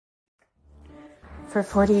For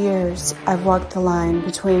 40 years, I've walked the line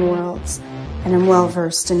between worlds and am well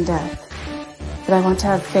versed in death. But I want to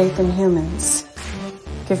have faith in humans.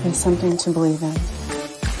 Give me something to believe in.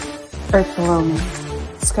 Earth below me,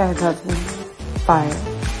 sky above me, fire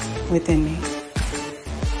within me.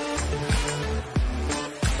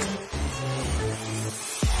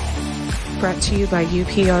 Brought to you by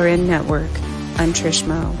UPRN Network. I'm Trish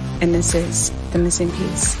Moe, and this is The Missing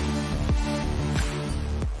Piece.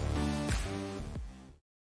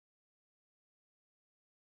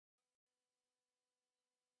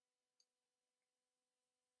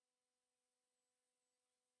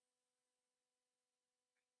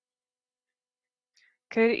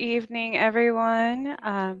 Good evening, everyone.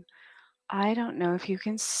 I don't know if you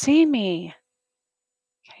can see me.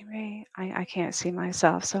 Okay, I can't see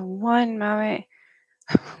myself. So one moment.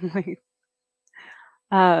 Let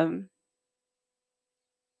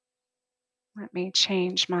me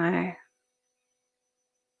change my.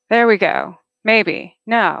 There we go. Maybe.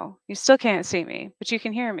 No, you still can't see me, but you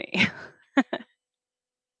can hear me.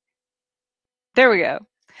 There we go.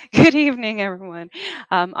 Good evening, everyone.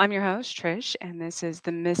 I'm your host, Trish, and this is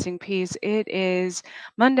The Missing Piece. It is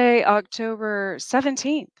Monday, October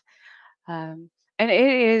 17th. And it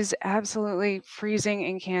is absolutely freezing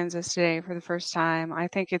in Kansas today for the first time. I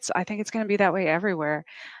think it's going to be that way everywhere.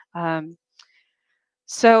 Um,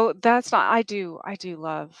 so that's not. I do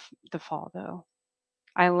love the fall though.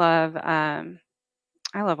 I love I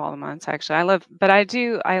love all the months actually. I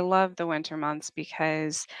love the winter months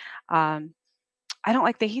because um, I don't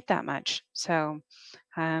like the heat that much. So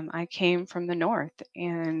I came from the north,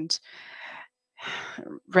 and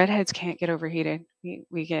redheads can't get overheated.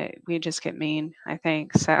 We just get mean, I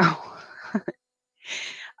think. So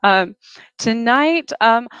um, tonight,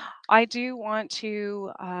 I do want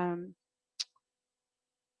to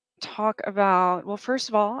talk about. Well, first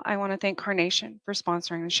of all, I want to thank Carnation for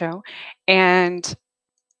sponsoring the show, and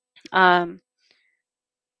um,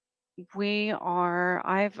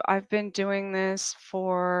 I've been doing this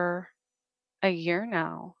for a year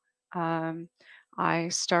now. Um, I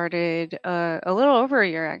started a little over a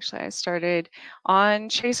year actually. I started on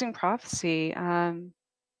Chasing Prophecy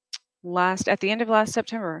last at the end of last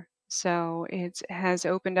September. So it has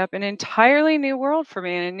opened up an entirely new world for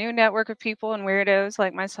me and a new network of people and weirdos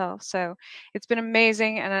like myself. So it's been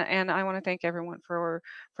amazing, and I want to thank everyone for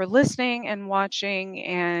listening and watching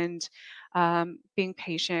and being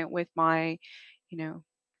patient with my, you know,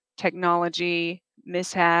 technology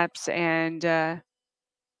mishaps and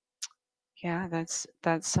yeah, that's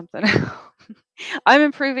something I'm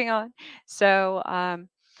improving on. So,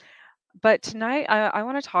 but tonight I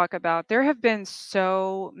want to talk about there have been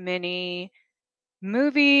so many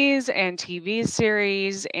movies and TV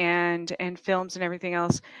series and films and everything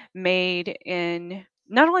else made in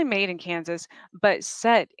not only made in Kansas, but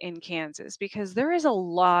set in Kansas because there is a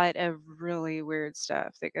lot of really weird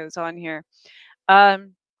stuff that goes on here.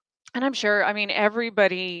 Um, and I'm sure, I mean,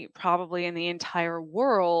 everybody probably in the entire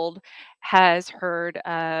world has heard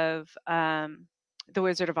of The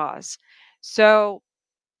Wizard of Oz. So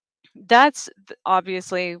that's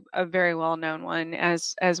obviously a very well-known one,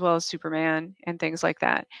 as well as Superman and things like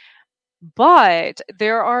that. But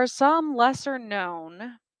there are some lesser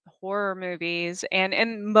known horror movies,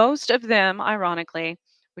 and most of them, ironically,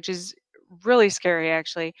 which is really scary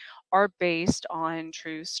actually, are based on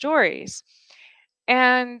true stories.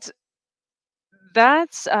 And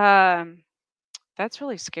that's um that's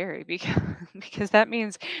really scary because because that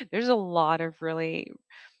means there's a lot of really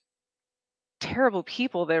terrible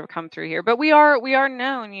people that have come through here. But we are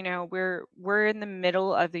known, you know, we're in the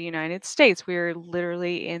middle of the United States. We're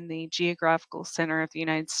literally in the geographical center of the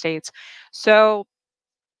United States. So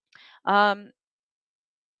um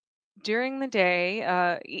during the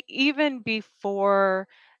day, even before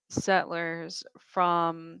settlers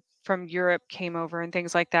from Europe came over and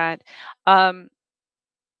things like that, um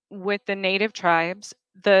with the native tribes,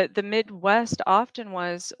 the Midwest often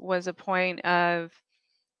was a point of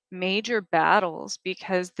major battles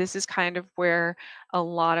because this is kind of where a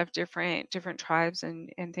lot of different tribes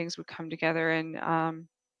and things would come together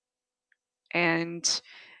and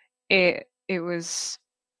it was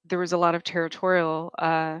there was a lot of territorial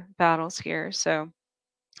battles here. So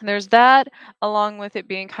there's that, along with it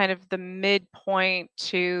being kind of the midpoint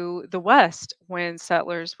to the west when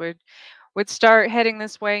settlers would start heading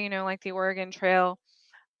this way, you know, like the Oregon Trail,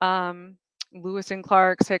 um, Lewis and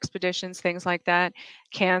Clark's expeditions, things like that.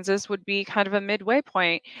 Kansas would be kind of a midway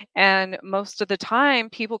point, and most of the time,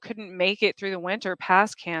 people couldn't make it through the winter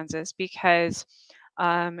past Kansas because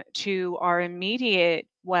to our immediate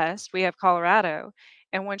west, we have Colorado,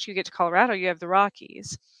 and once you get to Colorado, you have the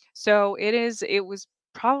Rockies. So it was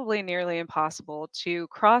probably nearly impossible to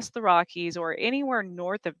cross the Rockies or anywhere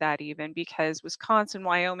north of that even because Wisconsin,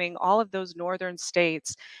 Wyoming, all of those northern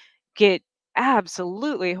states get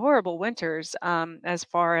absolutely horrible winters as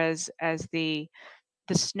far as the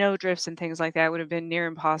snow drifts and things like that would have been near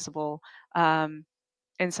impossible um,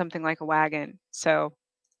 in something like a wagon. So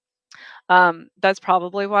that's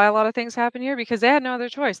probably why a lot of things happen here because they had no other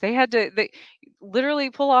choice. They literally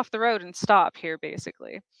pull off the road and stop here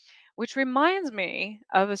basically. Which reminds me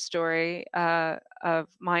of a story of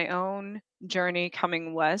my own journey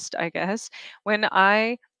coming west, I guess. When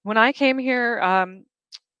I came here, I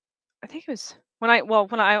think it was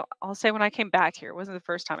I'll say when I came back here. It wasn't the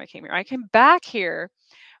first time I came here. I came back here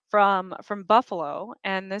from Buffalo,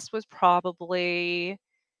 and this was probably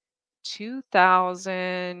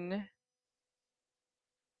 2000.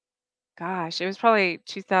 Gosh, it was probably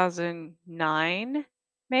 2009,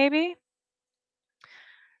 maybe.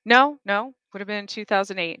 No, would have been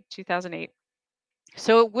 2008. 2008.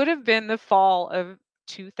 So it would have been the fall of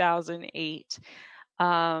 2008.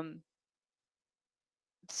 Um,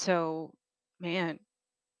 so man,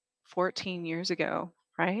 14 years ago,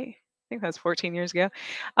 right? I think that's 14 years ago.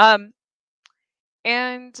 Um,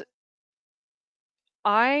 and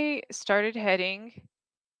I started heading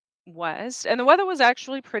west, and the weather was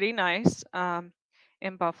actually pretty nice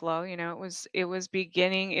in Buffalo. You know, it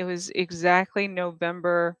was exactly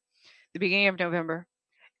November, the beginning of November,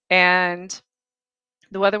 and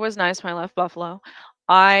the weather was nice when I left Buffalo.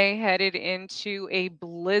 I headed into a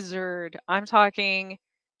blizzard. I'm talking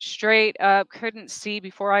straight up, couldn't see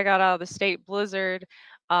before I got out of the state blizzard.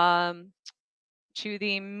 Um, to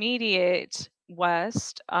the immediate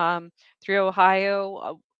west, through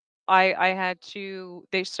Ohio. I had to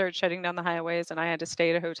they started shutting down the highways and I had to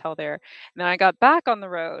stay at a hotel there. And then I got back on the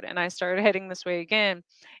road and I started heading this way again.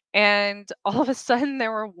 And all of a sudden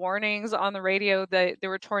there were warnings on the radio that there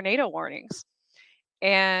were tornado warnings.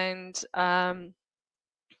 And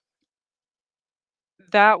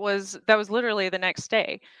that was literally the next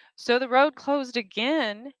day. So the road closed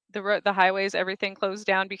again. The highways, everything closed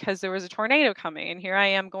down because there was a tornado coming. And here I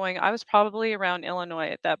am going. I was probably around Illinois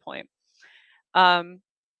at that point. Um,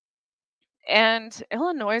 and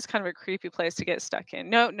Illinois is kind of a creepy place to get stuck in.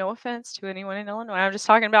 No offense to anyone in Illinois. I'm just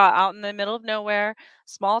talking about out in the middle of nowhere,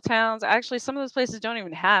 small towns. Actually, some of those places don't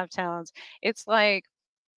even have towns. It's like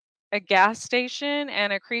a gas station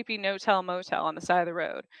and a creepy no-tell motel on the side of the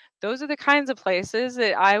road. Those are the kinds of places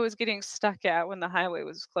that I was getting stuck at when the highway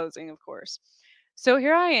was closing, of course. So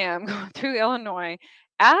here I am going through Illinois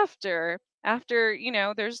after,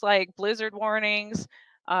 there's like blizzard warnings.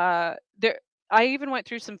 There I even went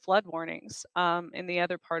through some flood warnings in the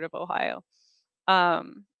other part of Ohio.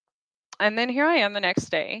 Um and then here I am the next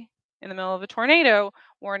day in the middle of a tornado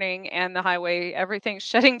warning and the highway, everything's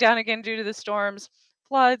shutting down again due to the storms,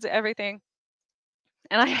 floods, everything.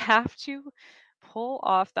 And I have to pull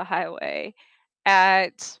off the highway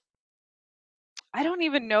at I don't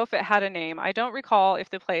even know if it had a name. I don't recall if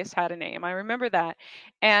the place had a name. I remember that.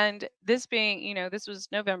 And this being, this was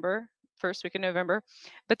November, first week of November,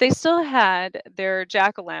 but they still had their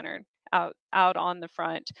jack-o'-lantern out on the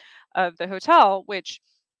front of the hotel, which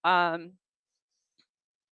um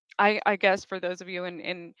I guess for those of you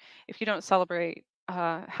in if you don't celebrate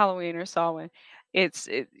Halloween or Samhain,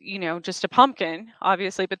 just a pumpkin,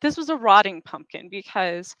 obviously, but this was a rotting pumpkin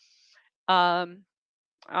because um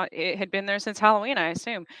it had been there since Halloween, I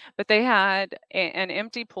assume. But they had an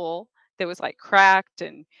empty pool that was like cracked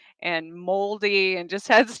and moldy and just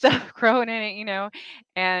had stuff growing in it,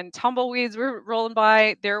 and tumbleweeds were rolling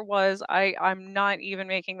by. I'm not even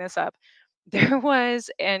making this up. There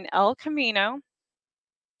was an El Camino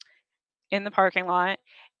in the parking lot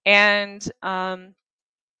and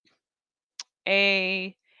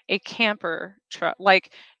a a camper truck,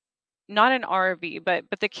 like not an RV, but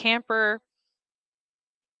the camper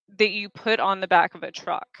that you put on the back of a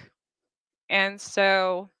truck. And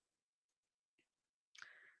so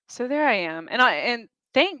there I am. And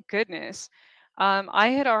thank goodness I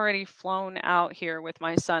had already flown out here with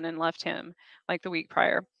my son and left him like the week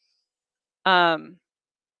prior. Um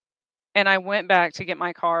and I went back to get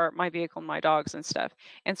my car, my vehicle, and my dogs and stuff.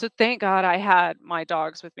 And so thank God I had my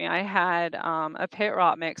dogs with me. I had a pit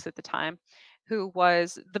rot mix at the time who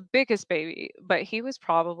was the biggest baby, but he was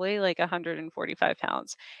probably like 145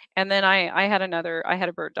 pounds. And then I had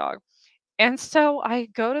a bird dog. And so I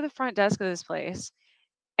go to the front desk of this place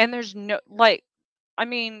and there's no, like, I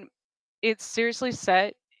mean, it's seriously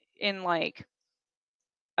set in like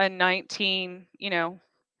a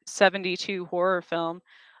 72 horror film.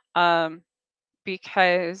 Um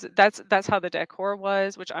because that's how the decor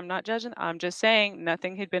was, which I'm not judging. I'm just saying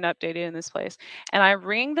nothing had been updated in this place. And I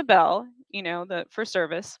ring the bell, the for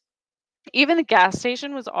service. Even the gas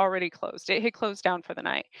station was already closed. It had closed down for the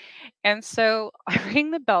night. And so I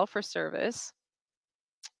ring the bell for service.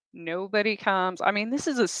 Nobody comes. I mean, this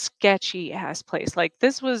is a sketchy ass place. Like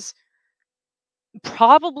this was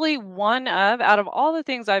probably one of out of all the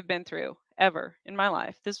things I've been through ever in my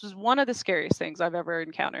life. This was one of the scariest things I've ever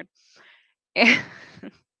encountered. And,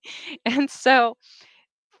 and so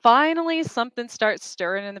finally something starts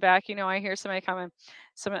stirring in the back. I hear somebody coming.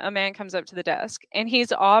 A man comes up to the desk and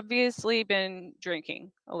he's obviously been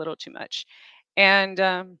drinking a little too much. And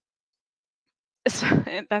and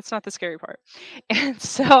that's not the scary part. And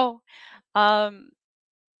so um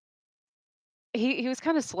he was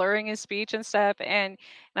kind of slurring his speech and stuff, and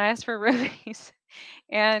I asked for a release.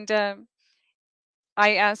 And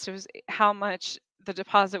I asked how much the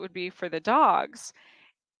deposit would be for the dogs,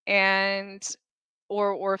 and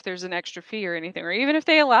or if there's an extra fee or anything, or even if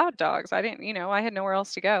they allowed dogs. I didn't, I had nowhere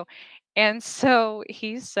else to go. And so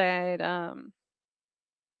he said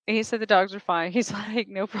the dogs are fine. He's like,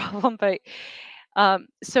 no problem. But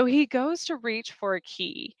so he goes to reach for a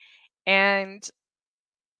key, and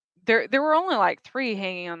there were only like three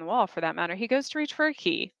hanging on the wall for that matter. He goes to reach for a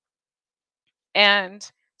key and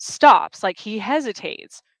stops, like he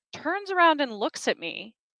hesitates, turns around and looks at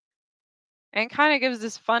me and kind of gives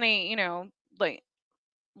this funny,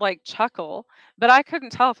 like chuckle, but I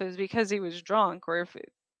couldn't tell if it was because he was drunk or if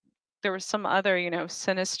there was some other,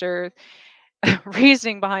 sinister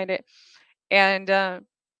reasoning behind it. And and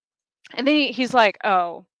then he's like,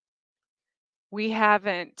 "Oh, we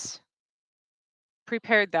haven't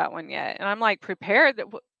prepared that one yet." And I'm like, "Prepared?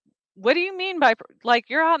 What do you mean by like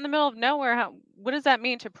you're out in the middle of nowhere? What does that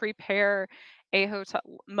mean to prepare a hotel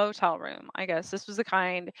motel room? I guess this was the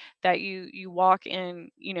kind that you walk in,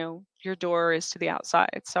 your door is to the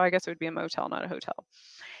outside. So I guess it would be a motel, not a hotel.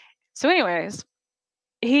 So anyways,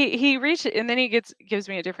 he reached it and then he gives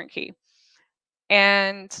me a different key.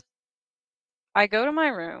 And I go to my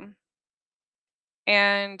room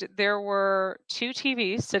and there were two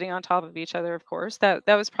TVs sitting on top of each other, of course. That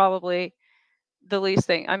was probably the least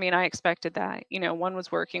thing. I mean, I expected that. One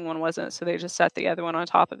was working, one wasn't, so they just set the other one on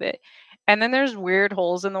top of it. And then there's weird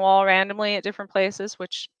holes in the wall randomly at different places,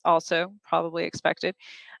 which also probably expected.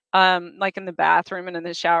 Like in the bathroom and in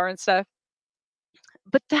the shower and stuff.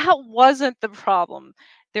 But that wasn't the problem.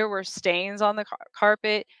 There were stains on the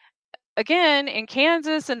carpet. Again, in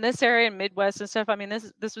Kansas and this area in Midwest and stuff. I mean,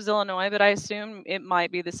 this was Illinois, but I assume it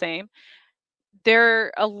might be the same.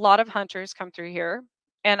 There a lot of hunters come through here,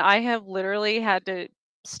 and I have literally had to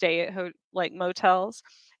stay at like motels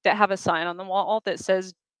that have a sign on the wall that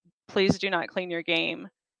says, "Please do not clean your game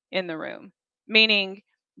in the room." Meaning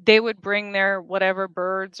they would bring their whatever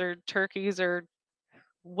birds or turkeys or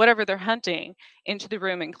whatever they're hunting into the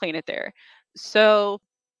room and clean it there. So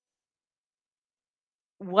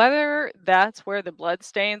whether that's where the blood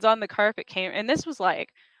stains on the carpet came, and this was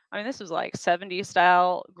like 70s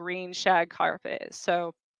style green shag carpet.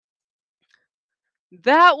 So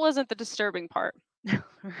that wasn't the disturbing part,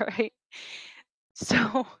 right?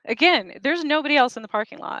 So again, there's nobody else in the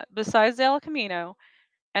parking lot besides the El Camino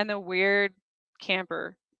and the weird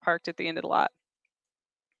camper parked at the end of the lot.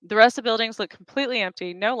 The rest of the buildings look completely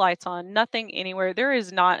empty, no lights on, nothing anywhere. There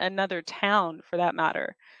is not another town for that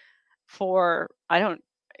matter for I don't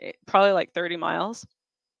probably like 30 miles.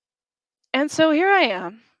 And so here I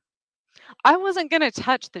am. I wasn't going to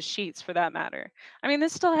touch the sheets for that matter. I mean,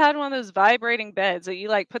 this still had one of those vibrating beds that you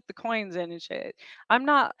like put the coins in and shit. I'm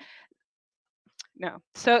not No.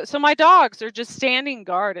 So my dogs are just standing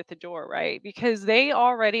guard at the door, right? Because they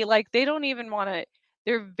already like they don't even want to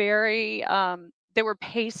they're very they were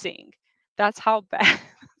pacing. That's how bad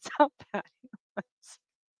that's how bad it was.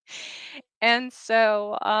 And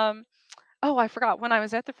so oh, I forgot when I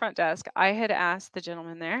was at the front desk, I had asked the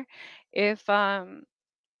gentleman there if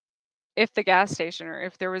if the gas station or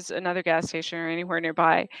if there was another gas station or anywhere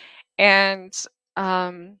nearby. And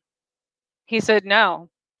um he said, "No.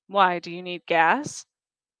 Why? Do you need gas?"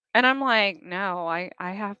 And I'm like, "No, I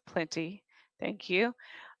have plenty. Thank you."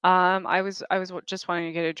 Just wanting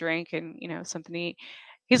to get a drink and, something to eat.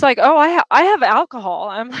 He's like, "Oh, I have alcohol."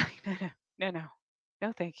 I'm like, "No, no. No, no.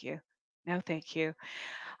 No, thank you. No, thank you.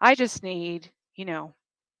 I just need,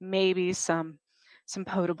 maybe some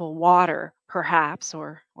potable water perhaps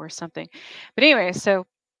or something." But anyway, so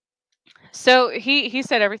he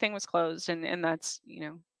said everything was closed and that's,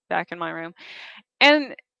 back in my room.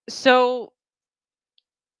 And so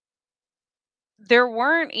there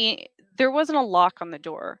weren't e there wasn't a lock on the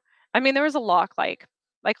door. I mean, there was a lock, like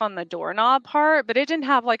like on the doorknob part, but it didn't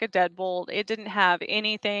have like a deadbolt. It didn't have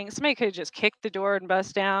anything. Somebody could have just kicked the door and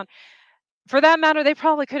bust down. For that matter, they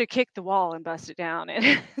probably could have kicked the wall and busted down.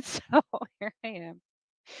 And so here I am.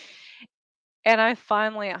 And I'm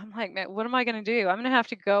like, man, what am I gonna do? I'm gonna have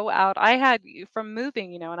to go out. From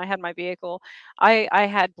moving, and I had my vehicle. I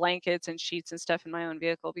had blankets and sheets and stuff in my own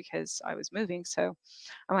vehicle because I was moving. So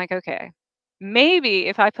I'm like, okay, maybe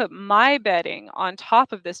if I put my bedding on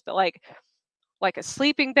top of this, but like a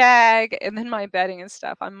sleeping bag and then my bedding and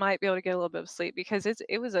stuff, I might be able to get a little bit of sleep because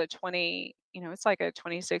it was a 20, it's like a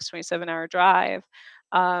 26, 27 hour drive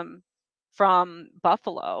um, from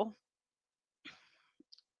Buffalo.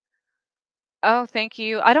 Oh, thank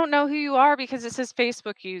you. I don't know who you are because it says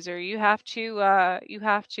Facebook user. You have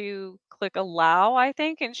to click allow, I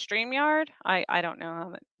think, in StreamYard. I don't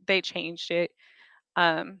know they changed it.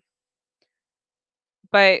 Um,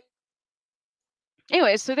 but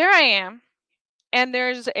anyway, so there I am, and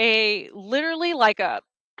there's a literally like a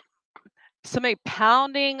somebody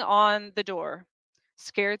pounding on the door.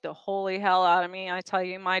 Scared the holy hell out of me. I tell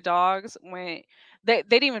you, my dogs went. They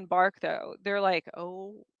didn't even bark though. They're like,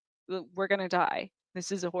 "Oh, we're gonna die.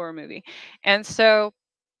 This is a horror movie," and so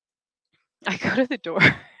I go to the door.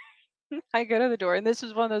 I go to the door, and this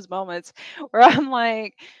was one of those moments where I'm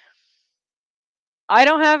like, I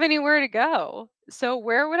don't have anywhere to go. So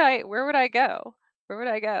where would I go? Where would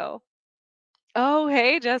I go? Oh,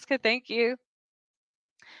 hey, Jessica, thank you.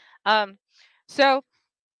 Um, so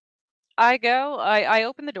I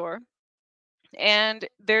open the door, and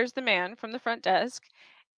there's the man from the front desk,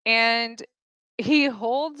 and he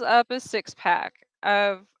holds up a six pack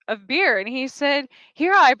of beer, and he said,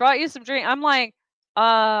 "Here, I brought you some drink." I'm like,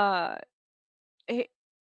 uh,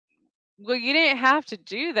 well, you didn't have to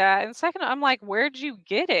do that. And second, I'm like, where'd you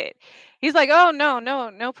get it? He's like, oh, no, no,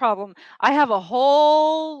 no problem. I have a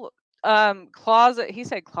whole closet. He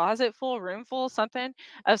said closet full, room full, something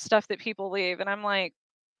of stuff that people leave. And I'm like,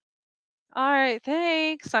 all right,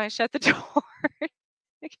 thanks. I shut the door.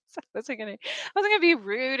 Because I wasn't gonna be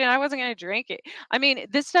rude and I wasn't gonna drink it. I mean,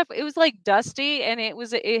 this stuff, it was like dusty and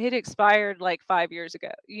it had expired like 5 years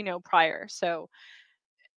ago, prior. So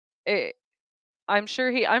it, I'm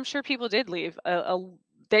sure people did leave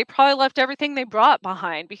they probably left everything they brought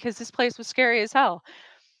behind because this place was scary as hell.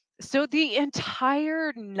 So the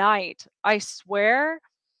entire night, I swear,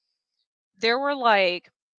 there were like,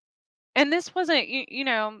 and this wasn't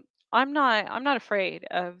I'm not afraid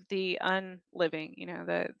of the unliving,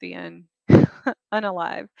 the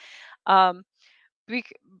unalive. Um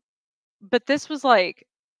bec- but this was like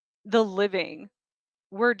the living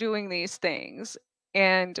were doing these things.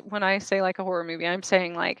 And when I say like a horror movie, I'm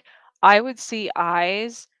saying like I would see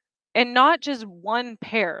eyes, and not just one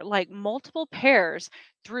pair, like multiple pairs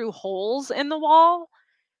through holes in the wall.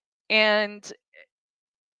 And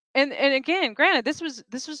and again, granted, this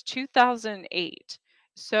was 2008.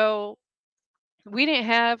 So we didn't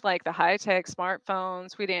have like the high-tech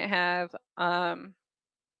smartphones. We didn't have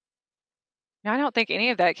I don't think any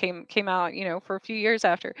of that came out, for a few years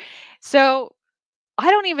after. So I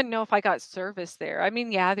don't even know if I got service there. I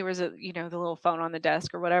mean, yeah, there was the little phone on the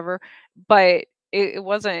desk or whatever, but it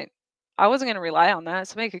wasn't, I wasn't going to rely on that.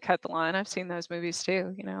 Somebody could cut the line. I've seen those movies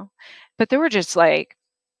too. But there were just like,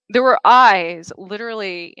 there were eyes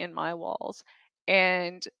literally in my walls.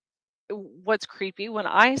 And what's creepy when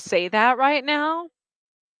I say that right now,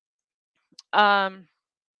 um,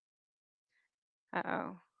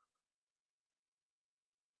 oh,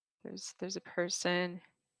 there's a person.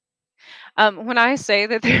 When I say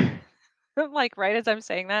that they're like right as I'm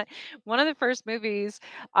saying that, one of the first movies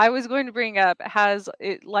I was going to bring up has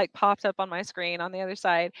it like popped up on my screen on the other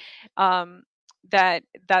side. Um,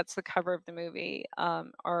 that's the cover of the movie,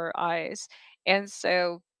 our eyes. And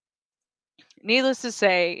so needless to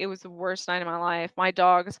say, it was the worst night of my life. My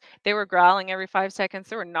dogs, they were growling every 5 seconds.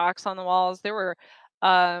 There were knocks on the walls.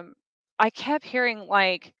 Um I kept hearing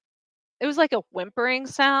like it was like a whimpering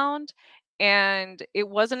sound, and it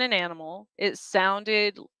wasn't an animal. It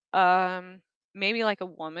sounded maybe like a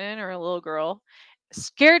woman or a little girl.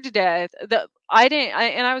 Scared to death.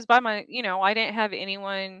 And I was by I didn't have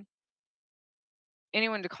anyone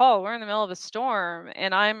to call. We're in the middle of a storm,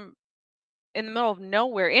 and I'm in the middle of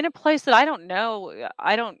nowhere in a place that I don't know.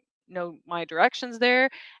 I don't know my directions there.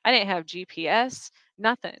 I didn't have GPS,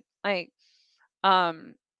 nothing. Like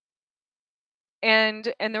um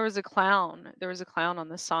and there was a clown. There was a clown on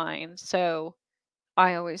the sign. So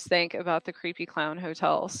I always think about the creepy clown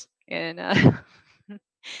hotels. And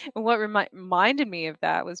what reminded me of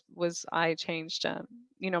that was I changed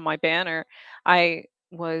my banner. I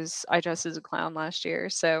dressed as a clown last year,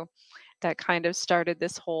 so that kind of started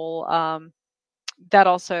this whole that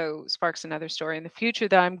also sparks another story in the future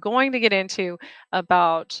that I'm going to get into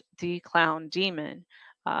about the clown demon.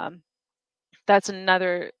 Um, that's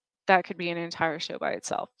another that could be an entire show by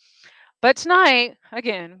itself. But tonight,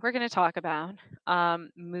 again, we're going to talk about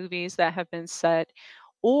movies that have been set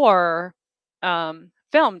or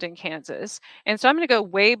filmed in Kansas. And so I'm going to go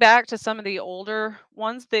way back to some of the older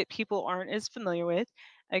ones that people aren't as familiar with.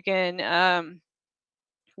 Again,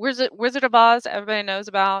 Wizard of Oz, everybody knows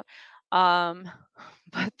about. Um,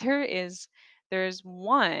 but there's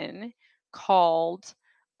one called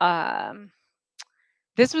um,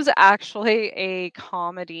 this was actually a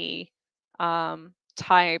comedy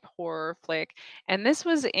type horror flick, and this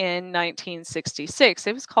was in 1966.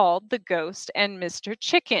 It was called The Ghost and Mr.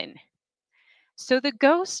 Chicken. So The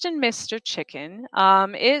Ghost and Mr. Chicken,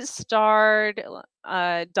 it starred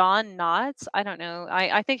Don Knotts. I don't know.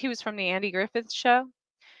 I think he was from the Andy Griffith Show.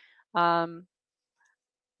 Um,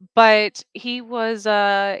 but he was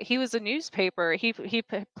a newspaper.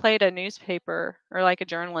 Played a newspaper or like a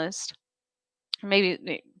journalist,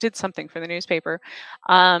 maybe did something for the newspaper.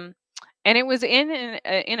 Um, and it was in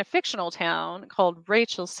a fictional town called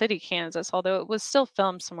Rachel City, Kansas, although it was still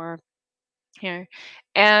filmed somewhere here.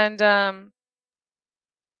 And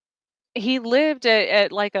he lived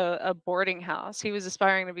at like a boarding house. He was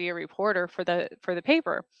aspiring to be a reporter for the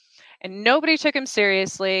paper, and nobody took him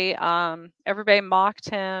seriously. Everybody mocked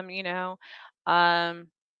him, you know. Um,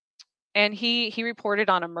 and he reported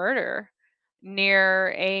on a murder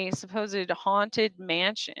near a supposed haunted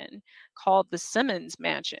mansion called the Simmons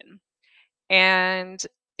Mansion, and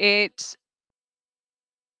it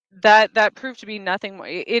that proved to be nothing more.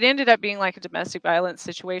 It ended up being like a domestic violence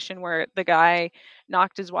situation where the guy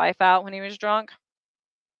knocked his wife out when he was drunk.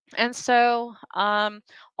 And so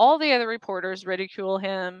all the other reporters ridicule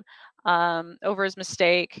him over his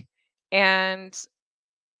mistake, and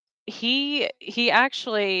he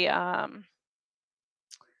actually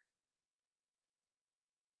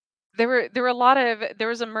there were a lot of there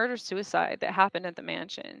was a murder suicide that happened at the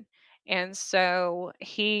mansion. And so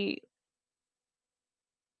he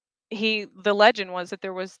the legend was that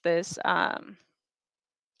there was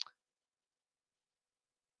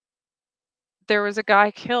a guy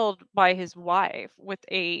killed by his wife with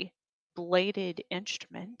a bladed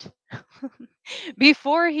instrument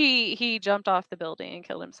before he jumped off the building and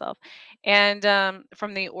killed himself, and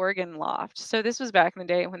from the organ loft. So this was back in the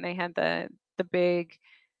day when they had the big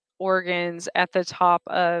organs at the top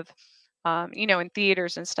of in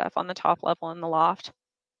theaters and stuff on the top level in the loft.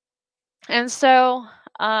 And so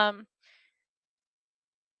um,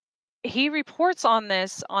 he reports on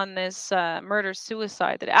this murder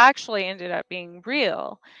suicide that actually ended up being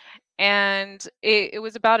real, and it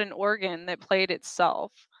was about an organ that played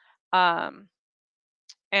itself. Um,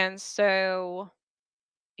 and so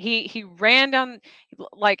he ran down,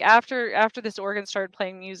 like, after this organ started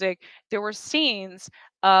playing music, there were scenes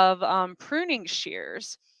of pruning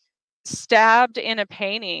shears stabbed in a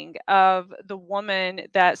painting of the woman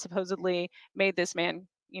that supposedly made this man,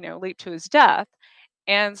 leap to his death.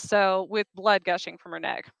 And so, with blood gushing from her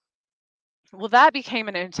neck. Well, that became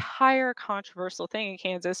an entire controversial thing in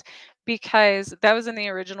Kansas because that was in the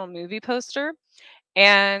original movie poster.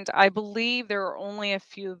 And I believe there are only a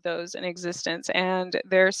few of those in existence. And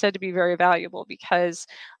they're said to be very valuable because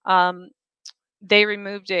um, they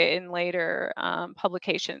removed it in later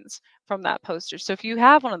publications from that poster. So if you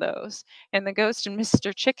have one of those and the Ghost and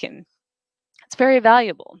Mr. Chicken, it's very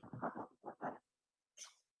valuable.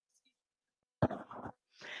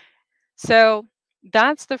 So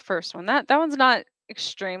that's the first one. That one's not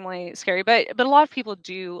extremely scary, but a lot of people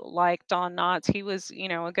do like Don Knotts. He was,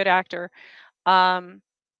 a good actor. Um,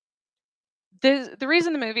 the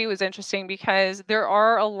reason the movie was interesting because there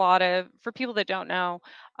are a lot of for people that don't know,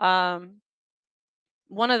 um,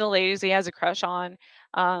 one of the ladies he has a crush on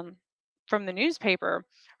um, from the newspaper.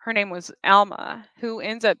 Her name was Alma, who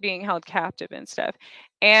ends up being held captive and stuff.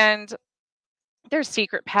 And there's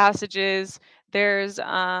secret passages. There's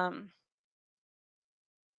um,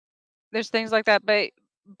 There's things like that,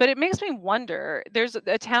 but it makes me wonder, there's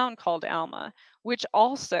a town called Alma, which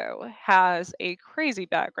also has a crazy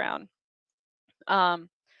background. Um,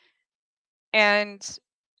 and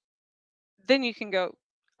then you can go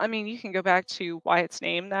back to why it's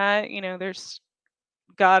named that, there's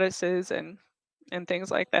goddesses and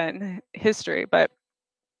things like that in history. But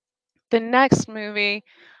the next movie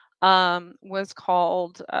was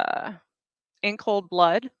called In Cold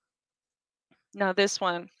Blood. Now this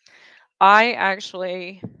one, I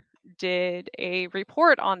actually did a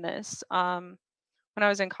report on this when I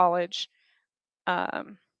was in college.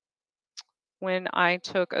 um, when I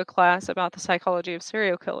took a class about the psychology of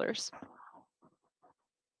serial killers.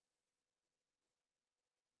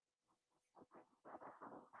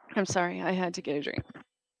 I'm sorry, I had to get a drink.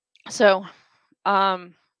 So,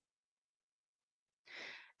 um,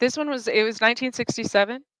 this one was it was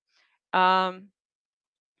 1967. Um,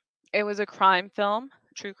 it was a crime film,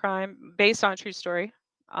 true crime, based on a true story,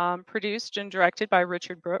 produced and directed by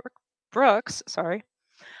Richard Brooks. Sorry.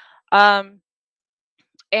 Um,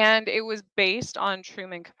 and it was based on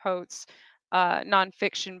Truman Capote's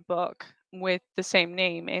nonfiction book with the same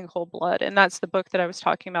name, In Cold Blood, and that's the book that I was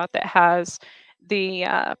talking about that has the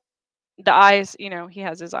uh, the eyes. You know, he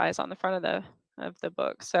has his eyes on the front of the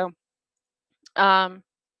book. So, um,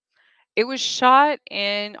 it was shot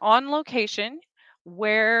in on location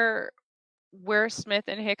where Smith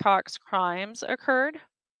and Hickok's crimes occurred,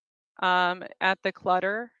 at the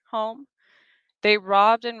Clutter home. They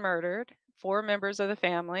robbed and murdered four members of the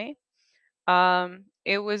family.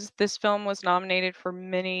 It was this film was nominated for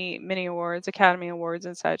many awards, Academy Awards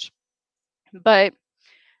and such. But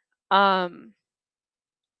um,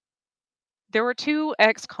 there were two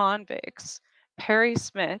ex-convicts, Perry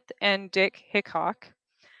Smith and Dick Hickok.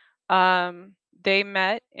 Um, they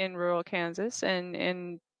met in rural Kansas in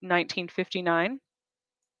 1959.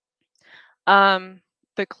 Um,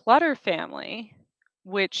 the Clutter family,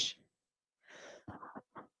 which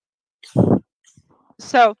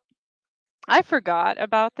so I forgot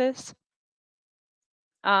about this.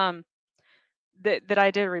 Um, that I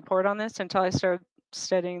did a report on this until I started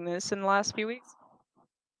studying this in the last few weeks.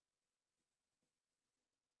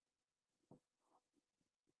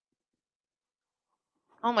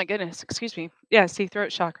 Oh my goodness, excuse me. Yeah, see, throat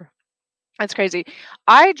chakra. That's crazy.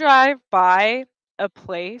 I drive by a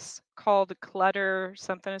place called Clutter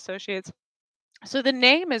something Associates. So the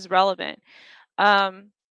name is relevant.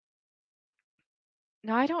 Um,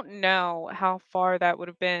 now I don't know how far that would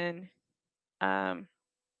have been. Um,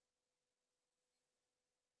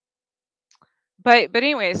 but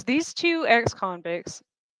anyways, these two ex-convicts,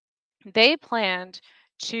 they planned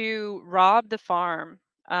to rob the farm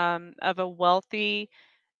of a wealthy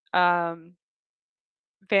um,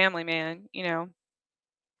 family man, you know,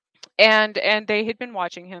 and they had been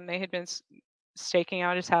watching him. They had been staking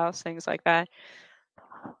out his house, things like that,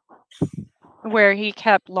 where he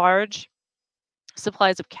kept large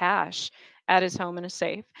supplies of cash at his home in a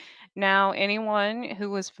safe. Now, anyone who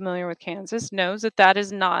was familiar with Kansas knows that that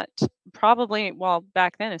is not probably, well,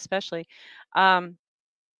 back then especially, um,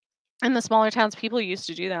 in the smaller towns, people used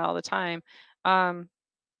to do that all the time, um,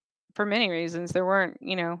 for many reasons. There weren't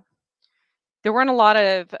a lot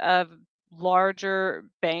of larger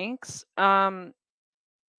banks,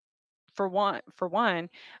 for one,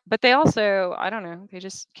 but they also, I don't know, they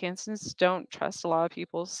just Kansans don't trust a lot of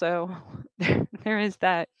people, so there is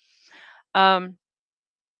that. Um,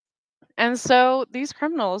 and so these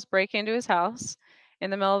criminals break into his house in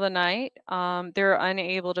the middle of the night. They're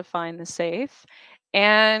unable to find the safe,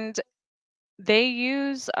 and they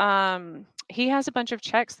use he has a bunch of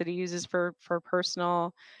checks that he uses for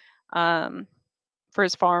personal um for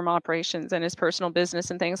his farm operations and his personal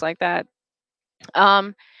business and things like that.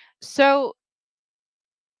 Um, so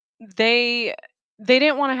they they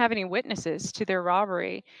didn't want to have any witnesses to their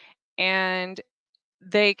robbery, and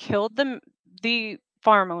they killed the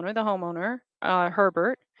farm owner, the homeowner,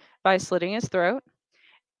 Herbert, by slitting his throat,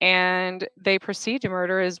 and they proceed to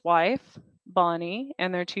murder his wife, Bonnie,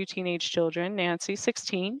 and their two teenage children, Nancy,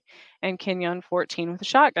 16, and Kenyon, 14, with a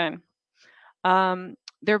shotgun.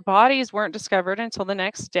 Their bodies weren't discovered until the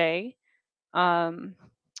next day. Um,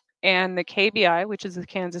 and the KBI, which is the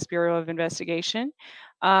Kansas Bureau of Investigation,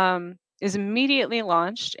 is immediately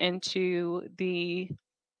launched into the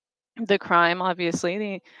crime,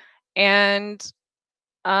 obviously. And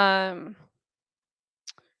um,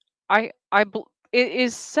 it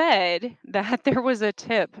is said that there was a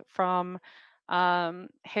tip from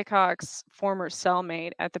Hickok's former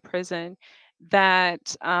cellmate at the prison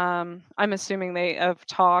that I'm assuming they of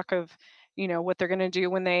talk of, what they're going to do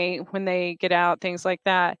when they get out, things like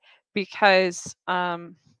that, because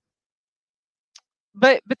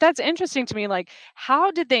but that's interesting to me. Like, how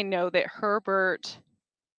did they know that Herbert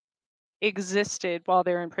existed while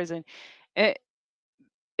they're in prison? Eh,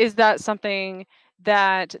 Is that something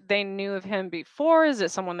that they knew of him before? Is it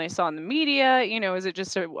someone they saw in the media? Is it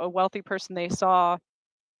just a wealthy person they saw?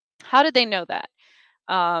 How did they know that?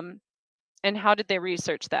 Um, and how did they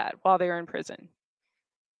research that while they were in prison?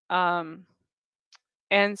 Um,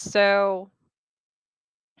 and so,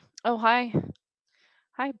 oh, hi.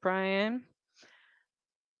 Hi, Brian.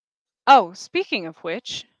 Oh, speaking of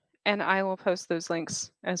which, and I will post those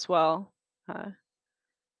links as well. Uh,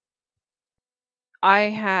 I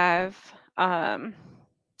have, um,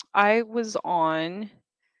 I was on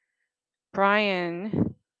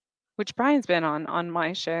Brian which Brian's been on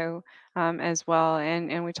my show as well,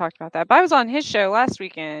 and we talked about that. But I was on his show last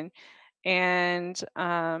weekend, and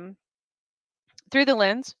through the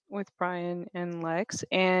lens with Brian and Lex,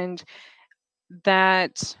 and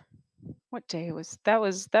that what day was that?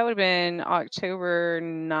 Was that would have been October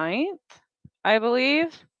 9th, I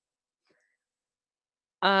believe.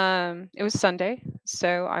 It was Sunday,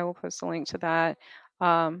 so I will post a link to that.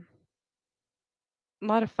 Um, a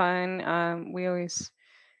lot of fun.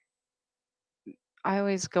 I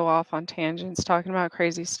always go off on tangents talking about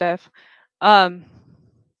crazy stuff. Um,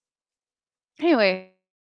 anyway,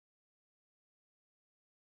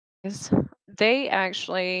 they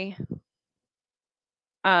actually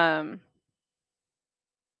um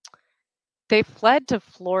they fled to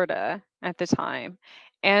Florida at the time.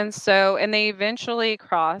 And they eventually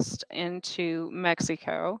crossed into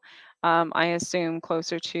Mexico. I assume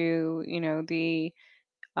closer to, the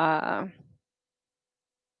uh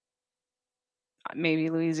maybe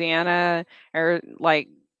Louisiana, or like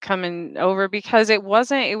coming over, because it was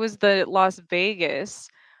the Las Vegas.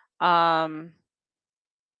 Um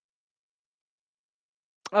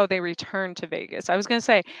oh, they returned to Vegas. I was going to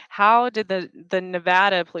say, how did the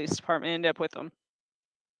Nevada Police Department end up with them?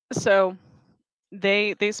 So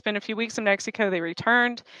they spent a few weeks in Mexico. They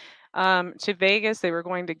returned to Vegas. They were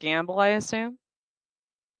going to gamble, I assume.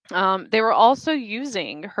 They were also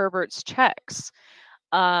using Herbert's checks,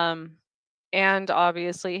 um, and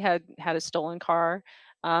obviously had a stolen car,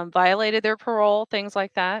 violated their parole, things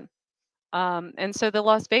like that. And so the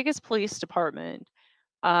Las Vegas Police Department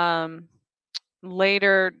um,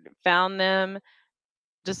 later found them,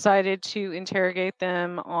 decided to interrogate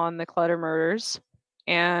them on the Clutter murders,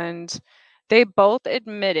 and they both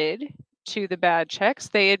admitted to the bad checks.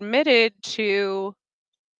 They admitted to,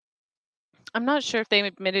 I'm not sure if they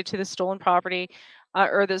admitted to the stolen property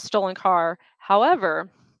or the stolen car. However,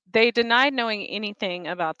 they denied knowing anything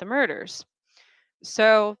about the murders.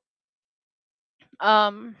 So,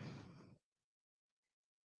 um,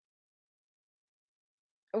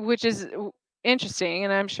 which is interesting,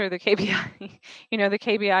 and I'm sure the KBI, the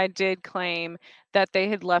KBI did claim that they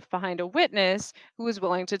had left behind a witness who was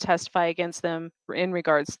willing to testify against them in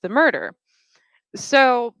regards to the murder.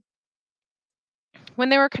 So, when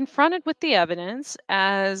they were confronted with the evidence,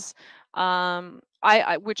 as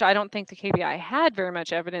which I don't think the KBI had very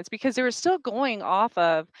much evidence, because they were still going off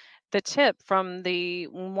of the tip from the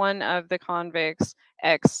one of the convicts'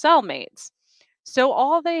 ex cellmates. So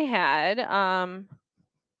all they had,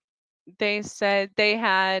 they said they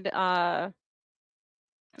had a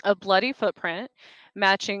bloody footprint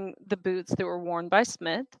matching the boots that were worn by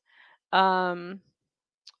Smith. Um,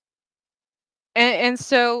 and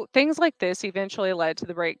so things like this eventually led to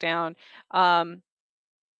the breakdown. Um,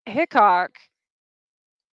 Hickok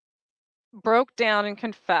broke down and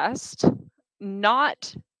confessed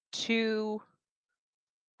not to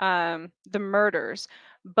the murders,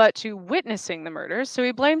 but to witnessing the murders. So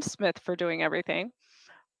he blamed Smith for doing everything.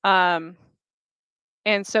 Um,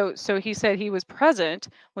 and so he said he was present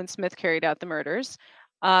when Smith carried out the murders.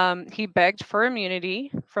 He begged for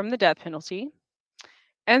immunity from the death penalty.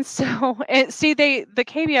 And so, and see, the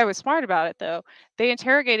KBI was smart about it though. They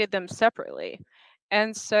interrogated them separately,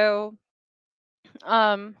 and so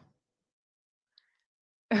um,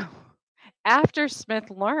 after Smith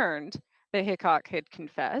learned that Hickok had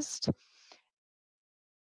confessed,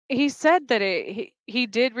 he said that he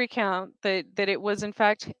did recount that it was in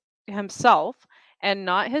fact himself and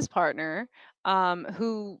not his partner,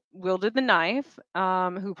 who wielded the knife,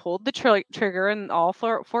 who pulled the trigger in all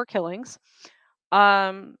four killings,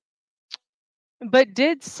 um, but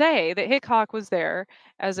did say that Hickok was there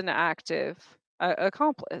as an active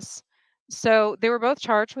accomplice. So they were both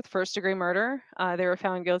charged with first degree murder. They were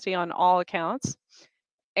found guilty on all accounts,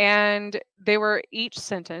 and they were each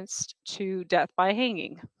sentenced to death by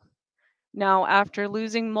hanging. Now, after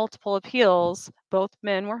losing multiple appeals, both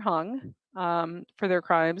men were hung for their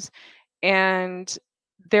crimes, and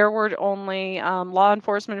there were only law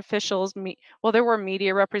enforcement officials. Well, there were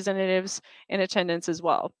media representatives in attendance as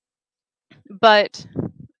well. But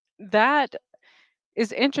that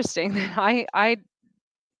is interesting that I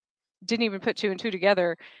didn't even put two and two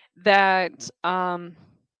together. That I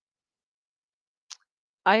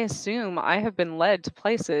assume I have been led to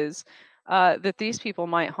places that these people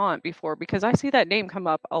might haunt before, because I see that name come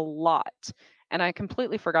up a lot, and I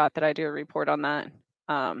completely forgot that I do a report on that.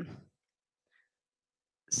 Um,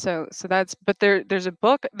 so that's, but there's a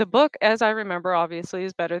book. The book, as I remember, obviously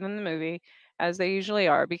is better than the movie, as they usually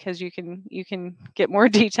are, because you can get more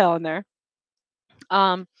detail in there.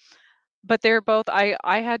 Um, but they're both. I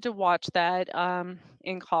had to watch that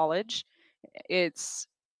in college. It's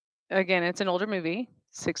again, it's an older movie,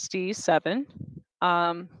 67.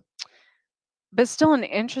 Um, but still an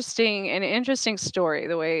interesting story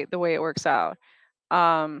the way it works out.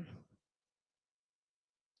 Um,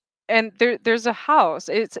 and there's a house.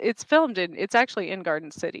 It's filmed in it's actually in Garden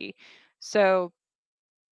City. So,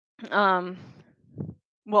 um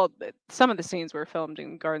well, some of the scenes were filmed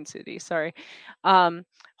in Garden City, sorry. Um,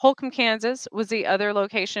 Holcomb, Kansas was the other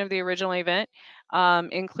location of the original event,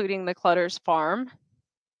 including the Clutter's farm.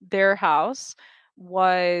 Their house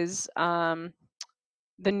was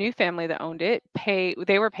the new family that owned it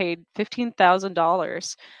they were paid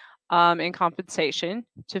 $15,000 in compensation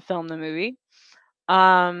to film the movie.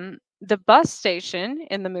 The bus station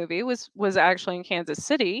in the movie was actually in Kansas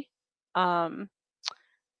City. Um,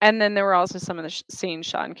 and then there were also some of the scenes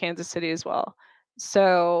shot in Kansas City as well.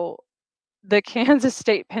 So the Kansas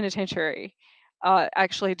State Penitentiary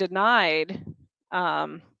actually denied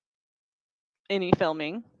um, any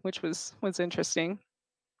filming, which was interesting.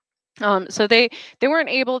 So they weren't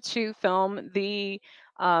able to film the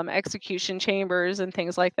execution chambers and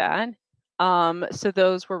things like that. So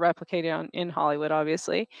those were replicated in Hollywood,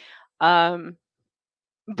 obviously. Um,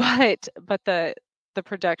 but the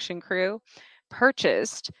production crew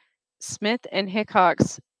purchased Smith and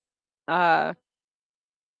Hickok's uh,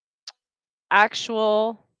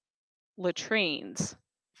 actual latrines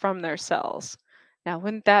from their cells. Now,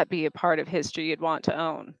 wouldn't that be a part of history you'd want to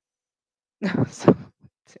own? So,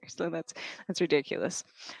 seriously, that's ridiculous.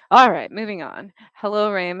 All right, moving on.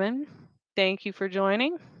 Hello, Raymond. Thank you for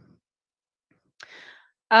joining.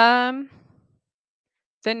 Um,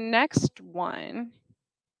 the next one,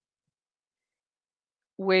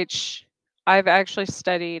 which I've actually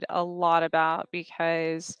studied a lot about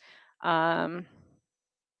because um,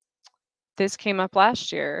 this came up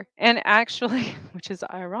last year, and actually, which is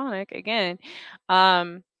ironic again,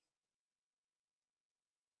 um,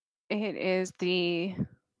 it is the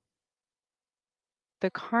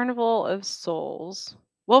Carnival of Souls.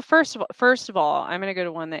 Well, first of all, I'm gonna go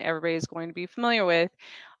to one that everybody's going to be familiar with.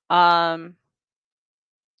 Um,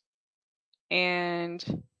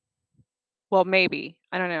 and well, maybe,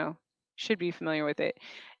 I don't know, should be familiar with it,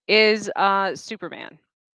 is Superman.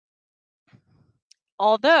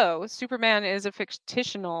 Although Superman is a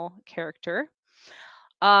fictional character,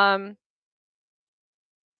 um,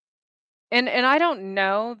 and I don't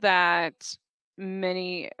know that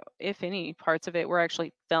many, if any, parts of it were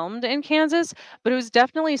actually filmed in Kansas, but it was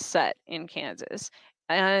definitely set in Kansas.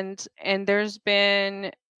 And there's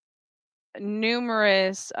been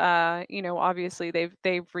numerous obviously they've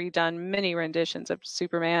redone many renditions of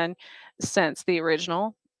Superman since the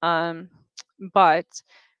original. But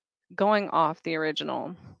going off the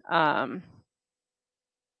original, um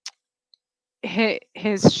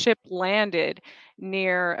his ship landed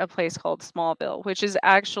near a place called Smallville, which is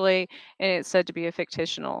actually, and it's said to be a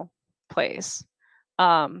fictional place.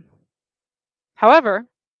 um However,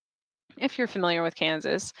 if you're familiar with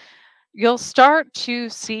Kansas, you'll start to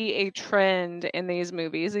see a trend in these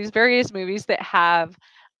various movies that have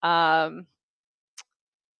um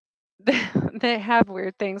that have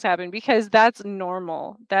weird things happen, because that's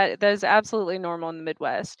normal. That is absolutely normal in the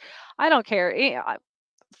Midwest. I don't care.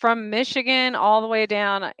 From Michigan all the way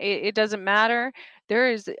down, it doesn't matter. There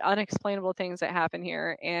is unexplainable things that happen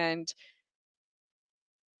here, and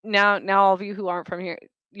now all of you who aren't from here,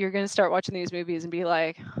 you're going to start watching these movies and be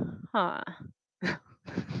like, huh.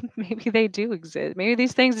 Maybe they do exist. Maybe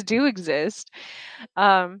these things do exist.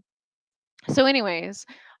 Um, so, anyways,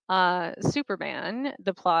 Superman,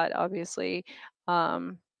 the plot, obviously,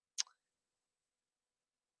 um,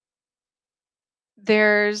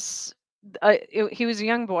 there's he was a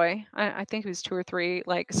young boy. I think he was 2 or 3,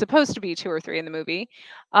 like supposed to be 2 or 3 in the movie,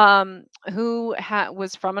 who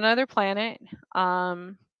was from another planet,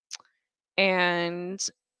 um, and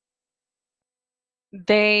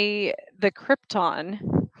the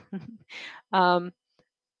Krypton, um,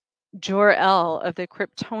 Jor-El of the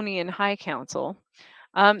Kryptonian High Council.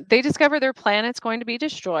 They discover their planet's going to be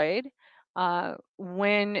destroyed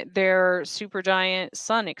when their supergiant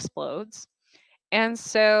sun explodes. And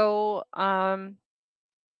so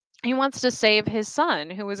he wants to save his son,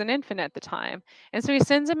 who was an infant at the time. And so he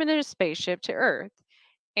sends him in a spaceship to Earth.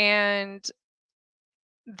 And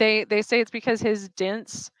they say it's because his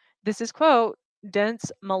this is quote,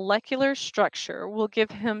 dense molecular structure will give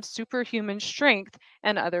him superhuman strength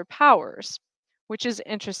and other powers, which is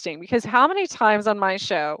interesting because how many times on my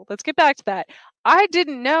show, let's get back to that, I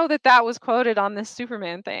didn't know that that was quoted on this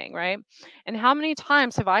Superman thing, right? And how many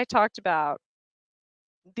times have I talked about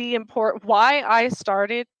why I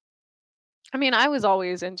started. I mean, I was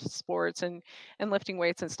always into sports and lifting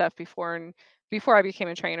weights and stuff before, and before I became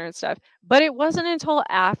a trainer and stuff. But it wasn't until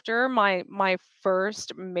after my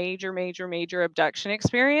first major abduction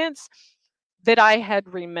experience that I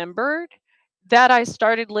had remembered that I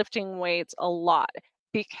started lifting weights a lot,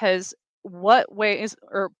 because what weighs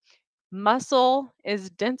or muscle is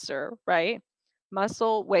denser, right?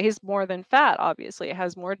 Muscle weighs more than fat, obviously. It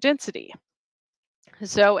has more density.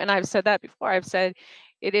 So, and I've said that before. I've said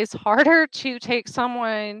it is harder to take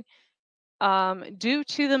someone, due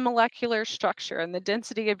to the molecular structure and the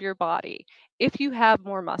density of your body. If you have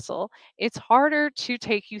more muscle, it's harder to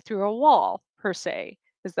take you through a wall, per se.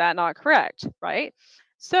 Is that not correct? Right?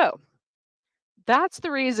 So, that's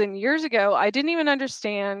the reason years ago I didn't even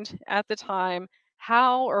understand at the time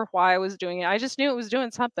how or why I was doing it. I just knew it was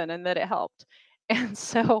doing something and that it helped. And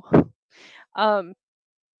so, um,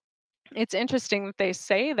 it's interesting that they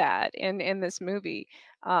say that in this movie,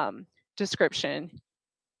 description,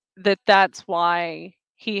 that that's why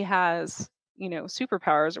he has,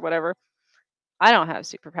 superpowers or whatever. I don't have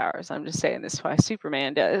superpowers. I'm just saying this is why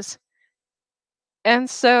Superman does. And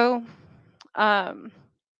so, um,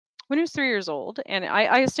 when he was 3 years old, and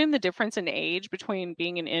I assume the difference in age between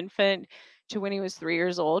being an infant to when he was 3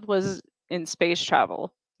 years old was in space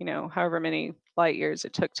travel, however many light years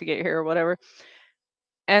it took to get here or whatever.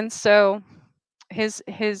 And so his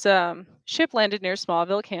ship landed near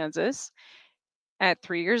Smallville, Kansas at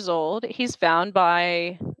 3 years old. He's found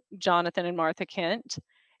by Jonathan and Martha Kent,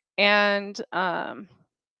 and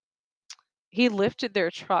he lifted their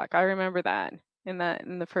truck. I remember that in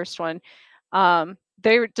the first one.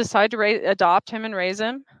 They decide to adopt him and raise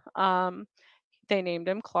him. Um, they named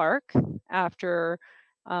him Clark after,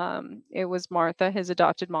 it was Martha, his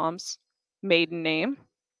adopted mom's maiden name.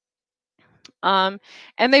 Um,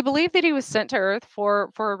 and they believe that he was sent to Earth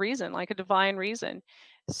for a reason, like a divine reason.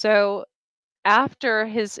 So after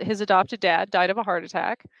his adopted dad died of a heart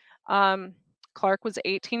attack, um, Clark was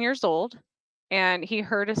 18 years old, and he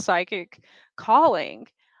heard a psychic calling,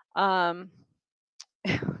 um,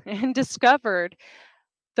 and discovered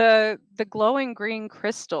the glowing green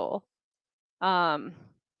crystal, um,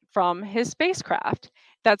 from his spacecraft.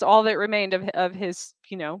 That's all that remained of his,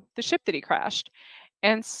 the ship that he crashed.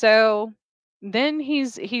 And so then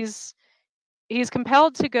he's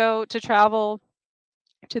compelled to go to travel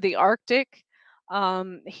to the Arctic.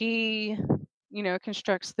 He,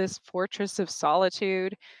 constructs this fortress of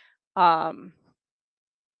solitude. Um,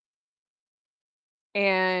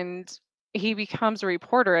 and he becomes a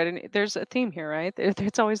reporter there's a theme here, right?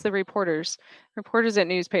 It's always the reporters at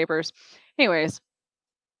newspapers. Anyways,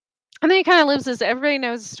 and then he kind of lives this, everybody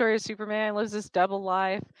knows the story of Superman, lives this double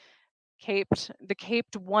life, the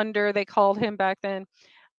caped wonder, they called him back then.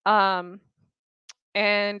 Um,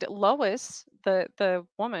 and Lois, the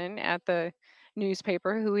woman at the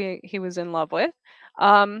newspaper who he was in love with,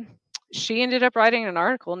 um, she ended up writing an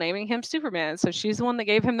article naming him Superman. So she's the one that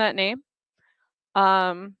gave him that name.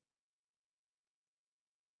 Um,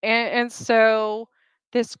 and so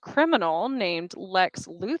this criminal named Lex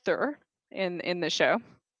Luthor in the show,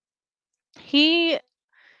 he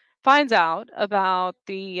finds out about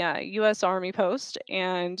the U.S. Army post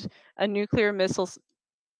and a nuclear missile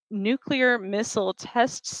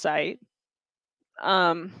test site.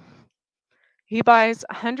 Um, he buys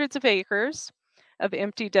hundreds of acres of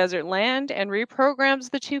empty desert land and reprograms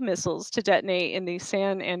the two missiles to detonate in the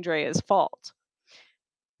San Andreas Fault.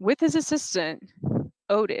 With his assistant,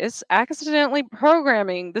 Otis, accidentally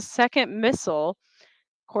programming the second missile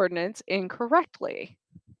coordinates incorrectly.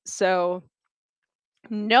 So,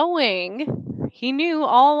 he knew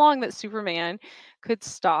all along that Superman could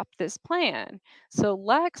stop this plan. So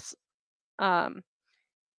Lex, um,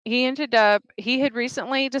 he had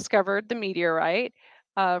recently discovered the meteorite,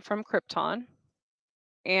 from Krypton,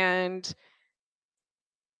 and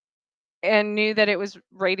knew that it was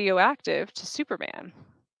radioactive to Superman.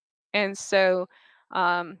 And so,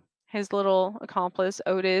 his little accomplice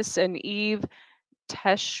Otis and Eve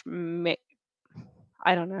Tesh,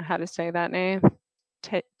 I don't know how to say that name.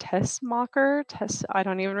 Tessmacher? I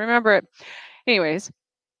don't even remember it. Anyways,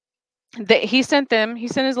 he sent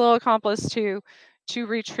his little accomplice to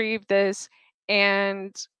retrieve this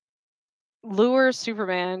and lure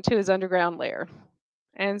Superman to his underground lair.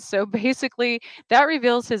 And so basically, that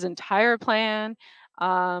reveals his entire plan,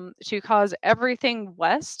 to cause everything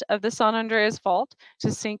west of the San Andreas Fault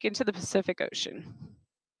to sink into the Pacific Ocean.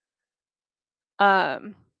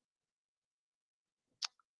 Um,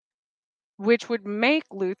 which would make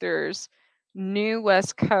Luther's new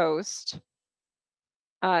West Coast,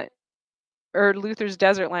 uh, or Luther's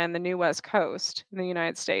desert land, the new West Coast in the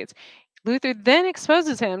United States. Luther then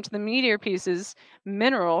exposes him to the meteor piece's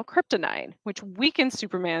mineral kryptonite, which weakens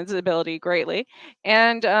Superman's ability greatly,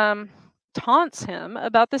 and taunts him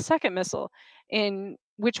about the second missile, in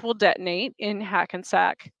which will detonate in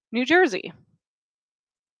Hackensack, New Jersey.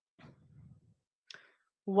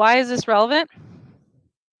 Why is this relevant?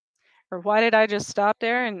 Or why did I just stop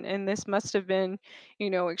there? And this must have been,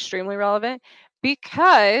 extremely relevant.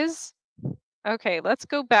 Because, okay, let's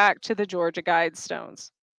go back to the Georgia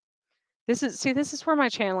Guidestones. This is where my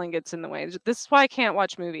channeling gets in the way. This is why I can't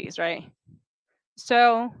watch movies, right?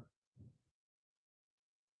 So,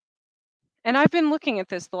 and I've been looking at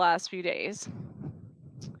this the last few days.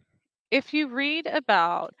 If you read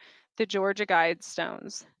about the Georgia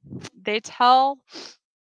Guidestones, they tell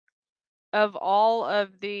of all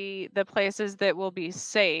of the places that will be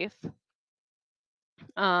safe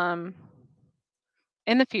um,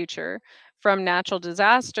 in the future from natural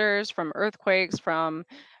disasters, from earthquakes, from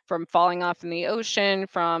falling off in the ocean,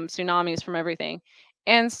 from tsunamis, from everything.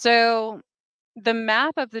 And so the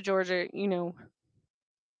map of the Georgia,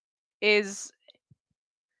 is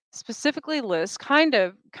specifically lists kind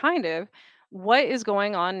of what is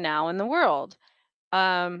going on now in the world.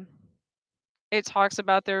 Um, it talks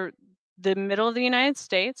about the middle of the United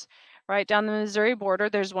States, right down the Missouri border.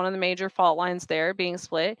 There's one of the major fault lines there being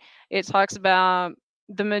split. It talks about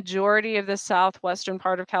the majority of the southwestern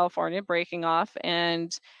part of California breaking off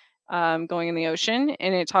and going in the ocean.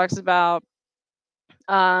 And it talks about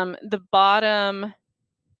the bottom,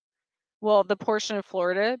 well, the portion of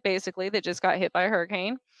Florida basically that just got hit by a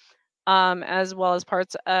hurricane, as well as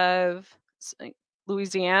parts of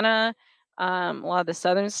Louisiana, a lot of the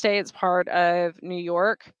southern states, part of New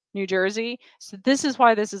York, New Jersey. So this is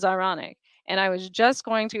why this is ironic. And I was just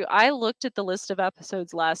I looked at the list of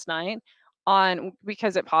episodes last night on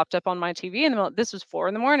because it popped up on my TV in the middle. This was 4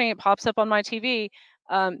 in the morning. It pops up on my TV.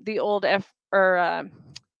 The old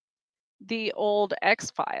the old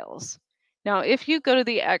X Files. Now, if you go to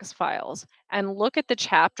the X Files and look at the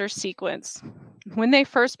chapter sequence when they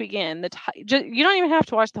first begin, you don't even have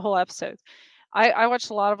to watch the whole episode. I watched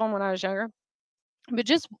a lot of them when I was younger, but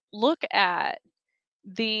just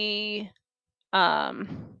the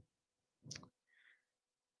um,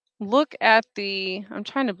 look at the. I'm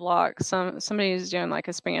trying to block somebody's doing like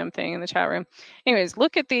a spam thing in the chat room. Anyways,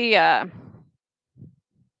 look at the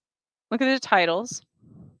titles,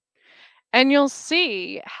 and you'll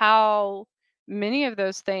see how many of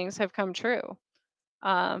those things have come true.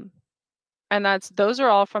 Um, and those are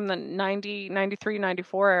all from the 90, 93,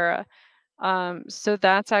 94 era. So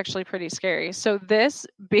that's actually pretty scary. So this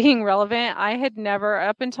being relevant, I had never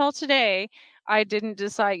up until today, I didn't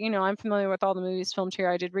decide, I'm familiar with all the movies filmed here.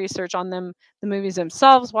 I did research on them, the movies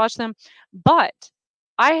themselves, watch them, but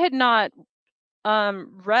I had not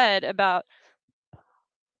read about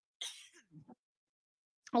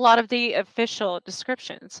a lot of the official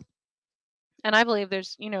descriptions. And I believe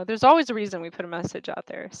there's always a reason we put a message out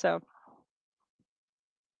there. So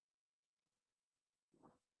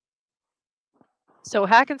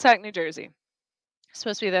Hackensack, New Jersey,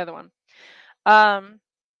 supposed to be the other one.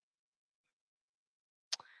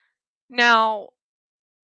 Now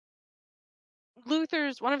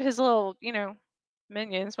Luther's one of his little,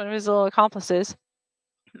 minions, one of his little accomplices,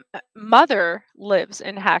 mother lives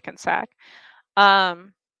in Hackensack.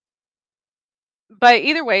 Um, but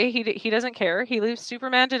either way, he doesn't care. He leaves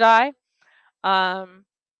Superman to die. Um,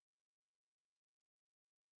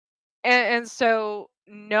 and so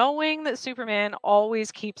knowing that Superman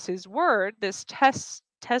always keeps his word, this test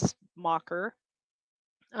mocker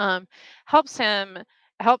um, helps him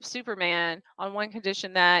help Superman on one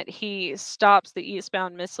condition that he stops the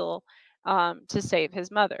eastbound missile to save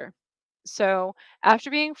his mother. So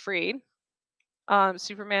after being freed,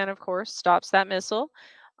 Superman, of course, stops that missile.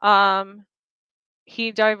 Um,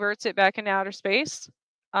 he diverts it back into outer space.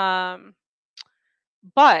 Um,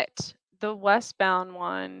 but the westbound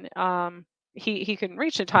one, he couldn't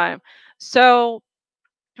reach in time. So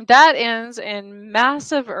that ends in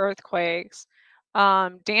massive earthquakes,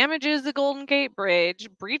 damages the Golden Gate Bridge,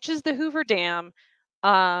 breaches the Hoover Dam,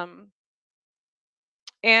 um,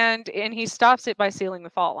 and he stops it by sealing the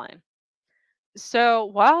fault line. So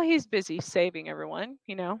while he's busy saving everyone,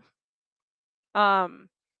 um,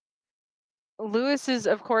 Lewis is,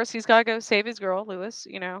 of course, he's got to go save his girl, Lewis.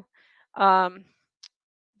 Um,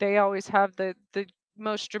 they always have the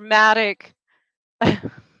most dramatic.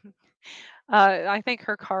 I think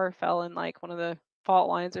her car fell in like one of the fault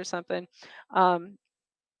lines or something. Um,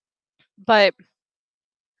 but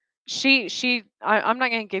I'm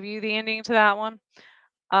not going to give you the ending to that one.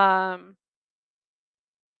 Um,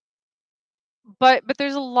 but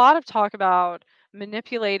there's a lot of talk about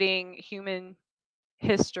manipulating human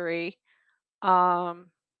history,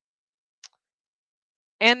 um,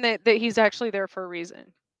 and that he's actually there for a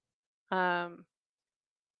reason. Um,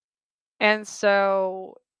 and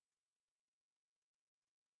so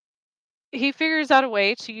he figures out a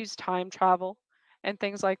way to use time travel and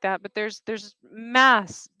things like that, but there's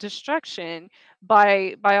mass destruction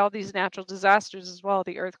by all these natural disasters as well,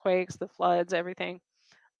 the earthquakes, the floods, everything.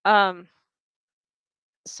 Um,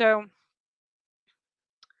 so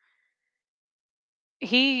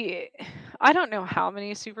he I don't know how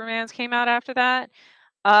many Supermans came out after that.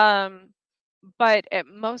 Um, but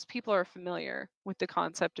most people are familiar with the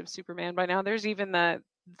concept of Superman by now. There's even the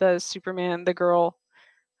Superman, the girl.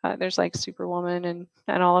 There's like Superwoman and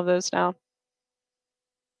all of those now.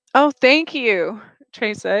 Oh, thank you,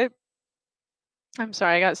 Teresa. I'm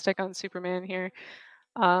sorry, I got stuck on Superman here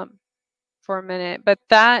um, for a minute, but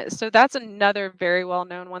that's another very well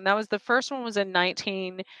known one. That was the first one was in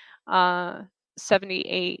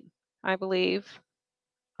 1978, I believe.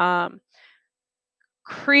 Um,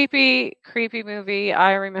 creepy movie.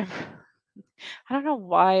 I remember. I don't know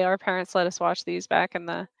why our parents let us watch these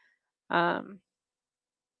um,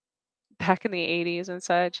 back in the 80s and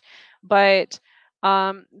such, but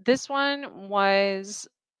this one was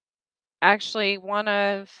actually one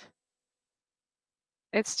of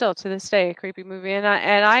it's still to this day a creepy movie, and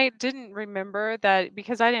I didn't remember that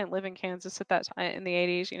because I didn't live in Kansas at that time in the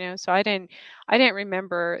 80s, so I didn't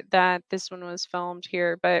remember that this one was filmed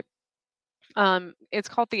here, but it's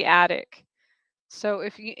called The Attic. So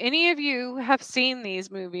if any of you have seen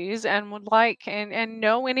these movies and would like and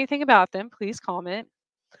know anything about them, please comment.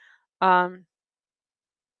 Um,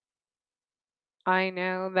 I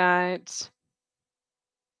know that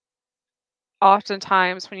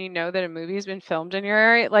oftentimes when you know that a movie's been filmed in your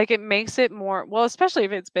area, like it makes it more well, especially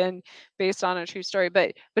if it's been based on a true story.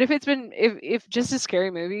 But if just a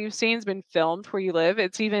scary movie you've seen's been filmed where you live,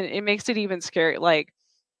 it makes it even scary. Like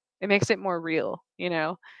it makes it more real.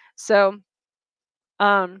 So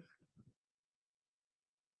um,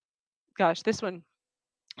 gosh, this one.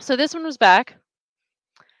 So this one was back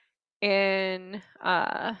in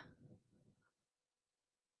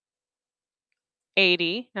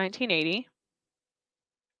 1980.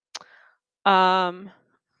 Um,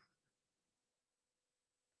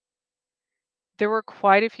 there were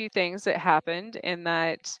quite a few things that happened in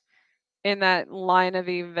that line of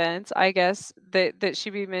events, I guess, that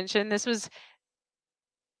should be mentioned.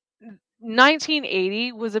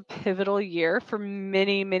 1980 was a pivotal year for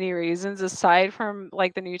many, many reasons, aside from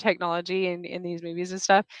like the new technology in these movies and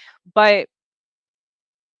stuff. But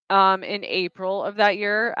in April of that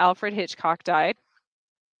year, Alfred Hitchcock died,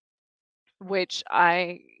 which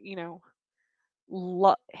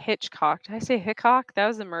Hitchcock. Did I say Hickok? That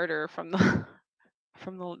was the murderer from the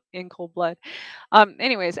from the In Cold Blood.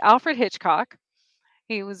 Anyways, Alfred Hitchcock.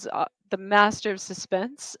 He was the master of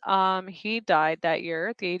suspense. He died that year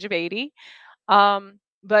at the age of 80.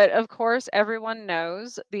 But of course, everyone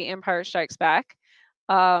knows The Empire Strikes Back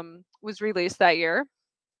was released that year.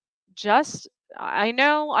 Just, I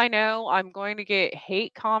know, I'm going to get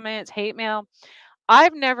hate comments, hate mail.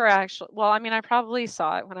 I've never actually, well, I mean, I probably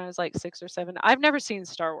saw it when I was like 6 or 7. I've never seen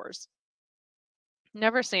Star Wars.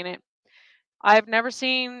 Never seen it. I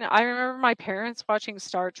remember my parents watching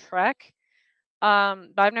Star Trek, but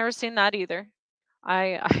I've never seen that either.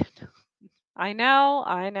 I I know,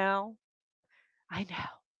 I know, I know.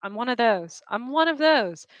 I'm one of those. I'm one of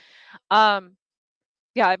those. Um,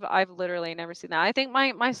 yeah, I've literally never seen that. I think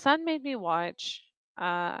my son made me watch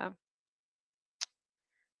uh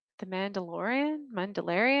The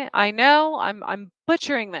Mandalorian. I know I'm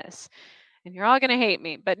butchering this, and you're all gonna hate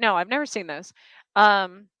me, but no, I've never seen those.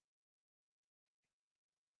 Um,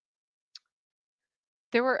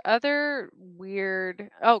 there were other weird.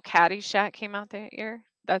 Oh, Caddyshack came out that year.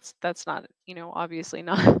 That's not obviously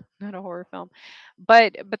not not a horror film,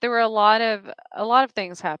 but there were a lot of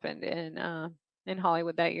things happened in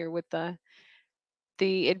Hollywood that year with the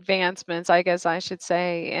advancements, I guess I should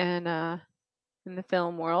say, in the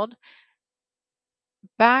film world.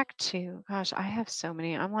 Back to gosh, I have so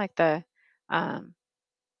many. I'm like the um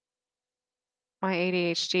my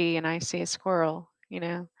ADHD and I see a squirrel.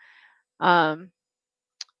 Um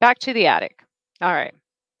back to the attic. All right.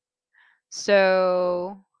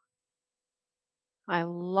 So I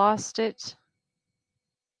lost it.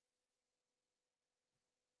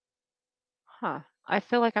 Huh. I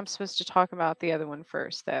feel like I'm supposed to talk about the other one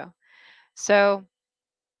first though. So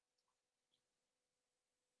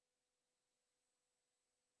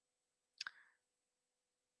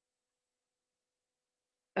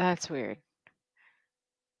that's weird.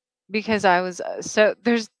 because I was so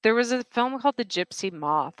there was a film called The Gypsy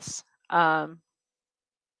Moths. Um,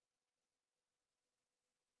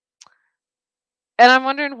 and I'm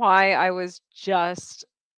wondering why I was just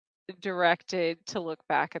directed to look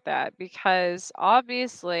back at that because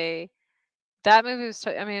obviously that movie was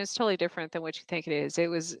I mean, it's totally different than what you think it is. It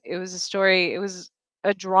was a story, it was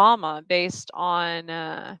a drama based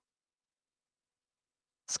on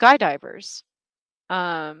skydivers.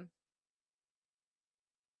 Um,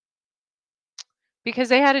 because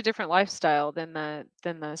they had a different lifestyle than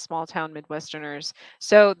the small town Midwesterners.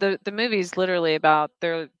 So the movie's literally about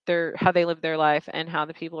their how they lived their life and how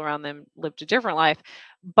the people around them lived a different life.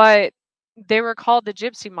 But they were called the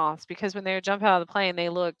gypsy moths because when they would jump out of the plane, they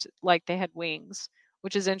looked like they had wings,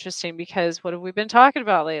 which is interesting because what have we been talking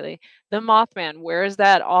about lately? The Mothman. Where has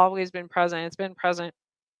that always been present? It's been present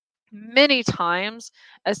many times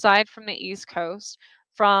aside from the East Coast,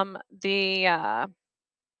 from the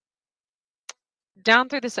down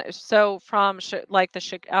through the so from like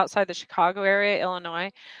the outside the Chicago area,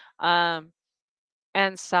 Illinois, um,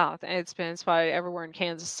 and south. And it's been spotted everywhere in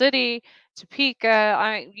Kansas City,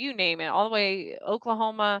 Topeka, you name it, all the way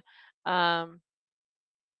Oklahoma. Um,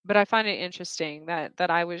 but I find it interesting that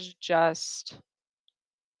I was just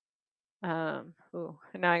ooh,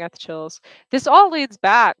 now I got the chills. This all leads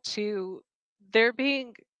back to there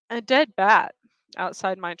being a dead bat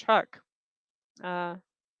outside my truck, uh,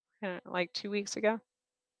 like 2 weeks ago.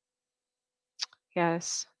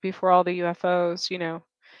 Yes, before all the UFOs,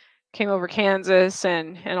 came over Kansas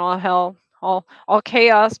and all hell, all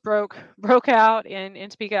chaos broke out in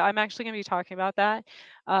Topeka. I'm actually going to be talking about that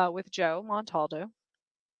with Joe Montaldo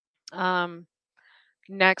um,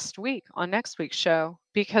 next week on next week's show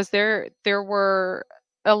because there were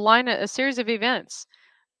a series of events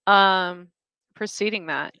um, preceding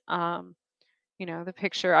that. The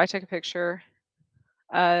picture I took a picture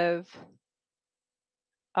of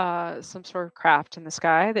some sort of craft in the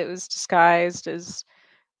sky that was disguised as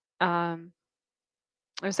um,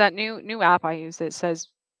 there's that new app I use that says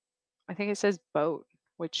I think it says boat,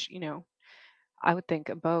 which, I would think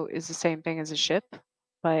a boat is the same thing as a ship,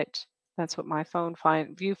 but that's what my phone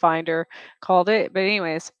viewfinder called it. But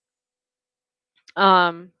anyways,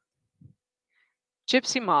 um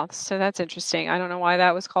gypsy moths. So that's interesting. I don't know why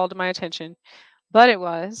that was called to my attention, but it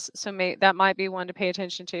was. So that might be one to pay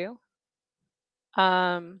attention to.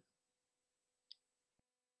 Um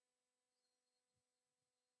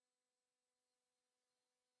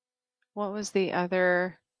what was the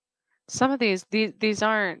other some of these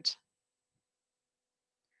aren't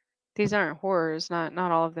horrors, not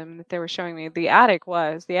all of them that they were showing me. The Attic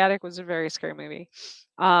was a very scary movie.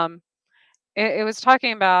 Um, it was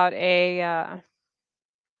talking about a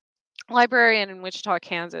librarian in Wichita,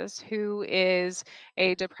 Kansas, who is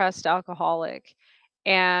a depressed alcoholic,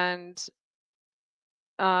 and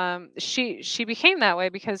she became that way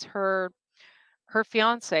because her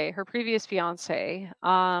previous fiance,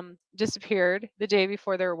 disappeared the day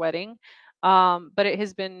before their wedding. But it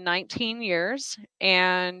has been 19 years,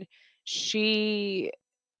 and she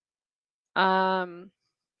um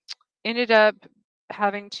ended up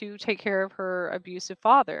having to take care of her abusive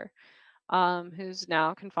father, who's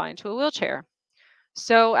now confined to a wheelchair.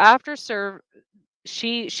 So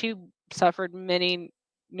she suffered many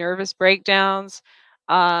nervous breakdowns,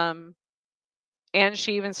 um, and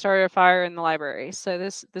she even started a fire in the library. So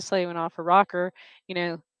this lady went off her rocker. You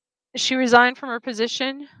know, she resigned from her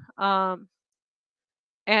position, um,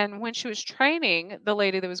 and when she was training the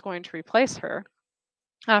lady that was going to replace her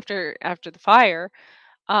after the fire,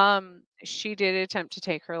 she did attempt to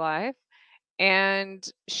take her life and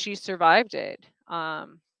she survived it.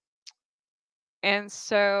 And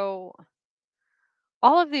so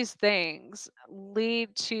all of these things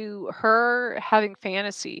lead to her having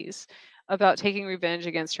fantasies about taking revenge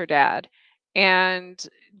against her dad and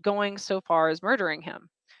going so far as murdering him.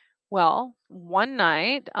 Well, one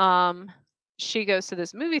night, she goes to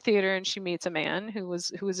this movie theater and she meets a man who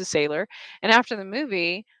was a sailor. And after the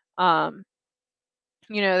movie, um,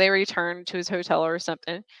 they returned to his hotel or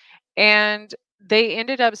something, and they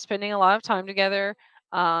ended up spending a lot of time together.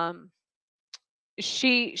 Um,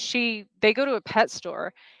 they go to a pet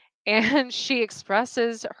store, and she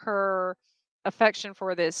expresses her affection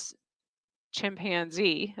for this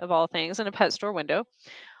chimpanzee of all things in a pet store window.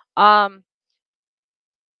 Um,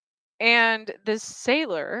 and this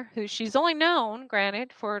sailor, who she's only known,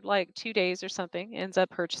 granted, for like 2 days or something, ends up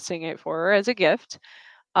purchasing it for her as a gift.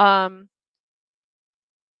 Um,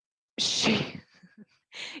 she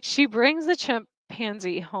she brings the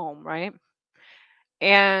chimpanzee home, right?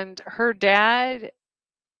 And her dad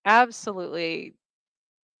absolutely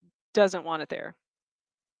doesn't want it there.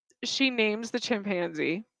 she names the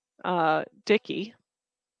chimpanzee Dickie,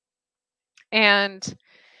 and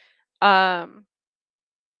um,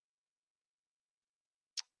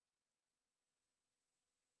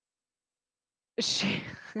 she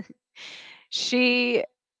she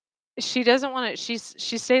she doesn't want to.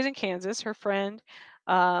 She stays in Kansas. Her friend,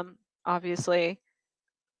 obviously,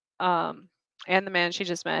 um, and the man she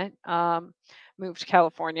just met, moved to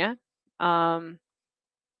California. Um,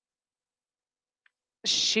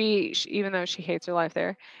 even though she hates her life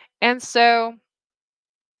there, and so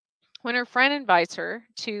when her friend invites her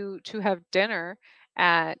to have dinner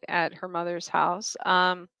at her mother's house,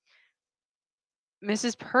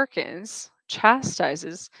 Mrs. Perkins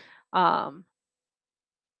chastises um,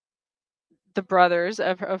 the brothers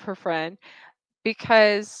of her friend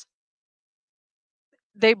because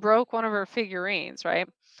they broke one of her figurines, right?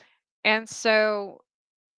 And so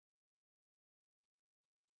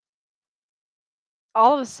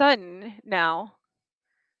all of a sudden now,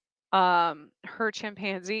 her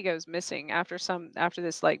chimpanzee goes missing after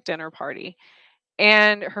this like dinner party,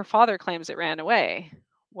 and her father claims it ran away.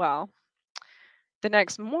 Well, the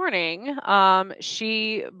next morning,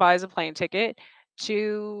 she buys a plane ticket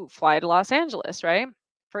to fly to Los Angeles, right?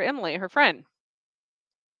 For Emily, her friend.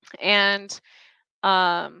 And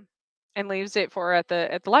um and leaves it for her at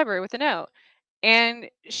the library with a note. And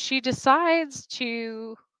she decides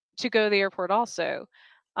to go to the airport also,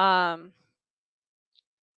 um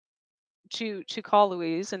to call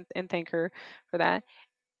Louise and thank her for that.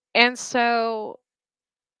 And so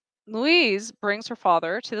Louise brings her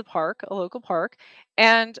father to the park, a local park,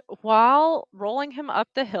 and while rolling him up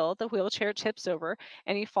the hill, the wheelchair tips over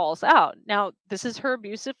and he falls out. Now, this is her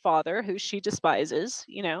abusive father who she despises.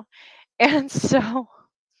 And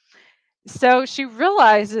so she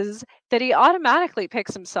realizes that he automatically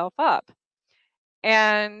picks himself up,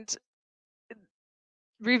 and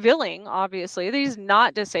revealing obviously that he's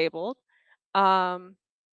not disabled. Um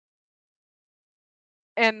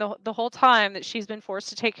and the whole time that she's been forced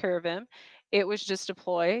to take care of him, it was just a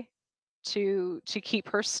ploy to keep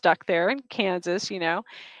her stuck there in Kansas.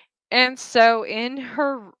 And so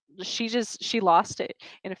she lost it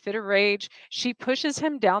in a fit of rage. She pushes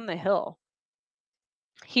him down the hill.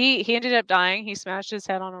 He ended up dying. He smashed his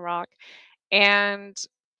head on a rock. And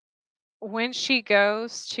when she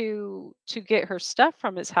goes to get her stuff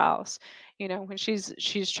from his house, when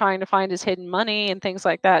she's trying to find his hidden money and things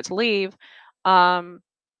like that to leave, um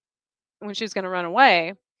when she's going to run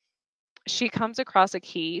away, she comes across a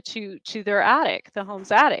key to their attic, the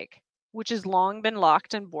home's attic, which has long been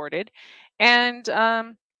locked and boarded. And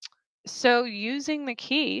so using the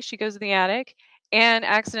key, she goes in the attic and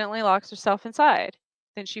accidentally locks herself inside.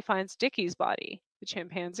 Then she finds Dickie's body, the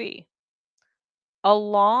chimpanzee,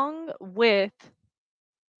 along with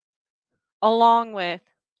along with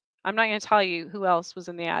I'm not going to tell you who else was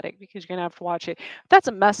in the attic because you're going to have to watch it. That's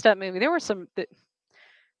a messed up movie. There were some that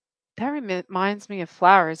reminds me of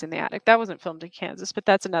Flowers in the Attic. That wasn't filmed in Kansas, but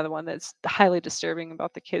that's another one that's highly disturbing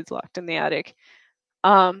about the kids locked in the attic.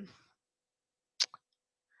 Um,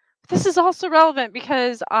 this is also relevant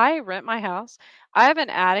because I rent my house. I have an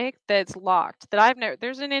attic that's locked that I've never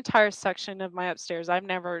there's an entire section of my upstairs I've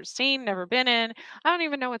never seen, never been in. I don't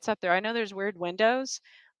even know what's up there. I know there's weird windows.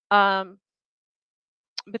 Um,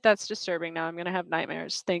 but that's disturbing now. I'm gonna have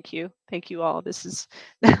nightmares. Thank you. Thank you all. This is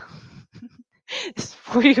this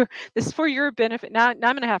is for your benefit. Now I'm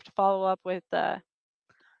gonna have to follow up with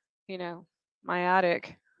you know, my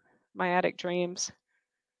attic dreams.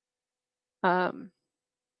 Um,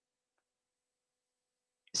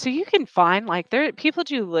 so you can find like there people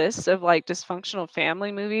do lists of like dysfunctional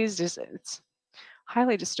family movies. Just it's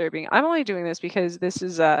highly disturbing. I'm only doing this because this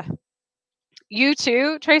is you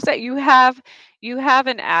too, Trace, that you have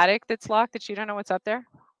an attic that's locked that you don't know what's up there.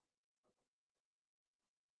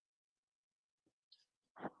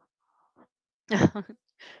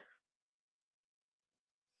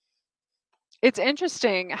 It's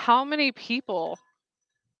interesting how many people.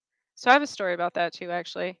 So I have a story about that too,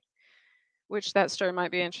 actually, which that story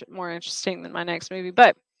might be more interesting than my next movie.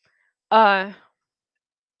 But uh,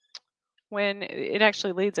 when it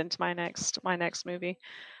actually leads into my next movie.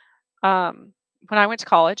 Um, when I went to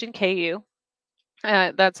college in KU,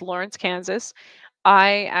 that's Lawrence, Kansas,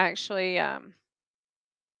 I actually I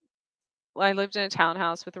lived in a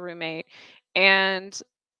townhouse with a roommate, and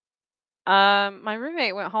my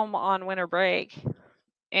roommate went home on winter break,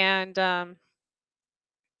 and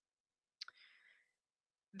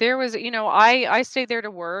there was, I stayed there to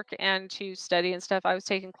work and to study and stuff. I was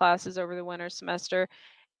taking classes over the winter semester,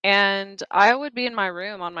 and I would be in my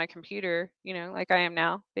room on my computer, like I am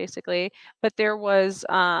now, basically. But there was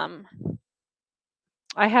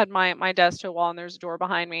I had my desk to a wall and there's a door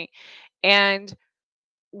behind me. And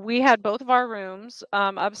we had both of our rooms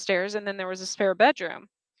upstairs, and then there was a spare bedroom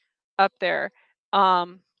up there,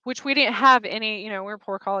 which we didn't have any, we were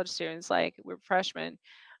poor college students, like we were freshmen.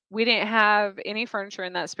 We didn't have any furniture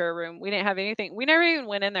in that spare room. We didn't have anything. We never even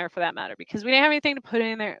went in there for that matter because we didn't have anything to put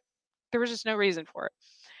in there. There was just no reason for it.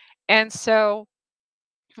 And so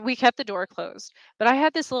we kept the door closed. But I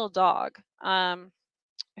had this little dog,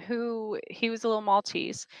 who he was a little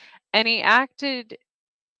Maltese, and he acted,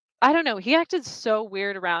 I don't know, he acted so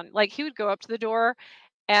weird around. Like he would go up to the door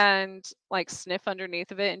and like sniff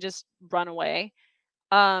underneath of it and just run away.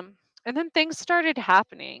 Um, and then things started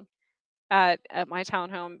happening at my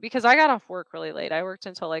townhome because I got off work really late. I worked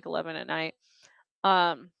until like 11 at night.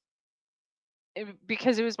 Um,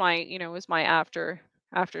 because it was my, it was my after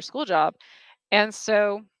school job. And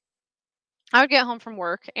so I would get home from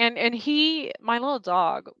work, and my little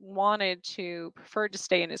dog wanted to preferred to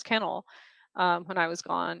stay in his kennel when I was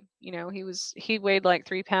gone. He weighed like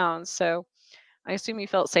 3 pounds, so I assume he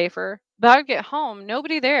felt safer. But I would get home,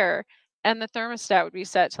 nobody there, and the thermostat would be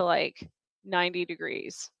set to like 90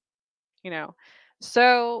 degrees, you know.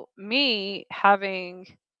 So me having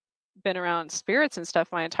been around spirits and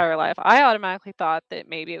stuff my entire life, I automatically thought that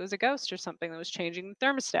maybe it was a ghost or something that was changing the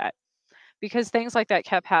thermostat because things like that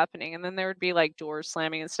kept happening. And then there would be like doors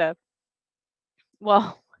slamming and stuff.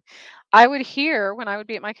 Well, I would hear when I would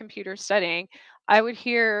be at my computer studying, I would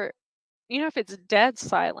hear, if it's dead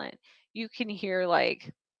silent, you can hear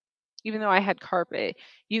like, even though I had carpet,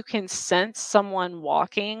 you can sense someone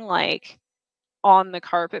walking like on the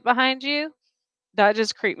carpet behind you. That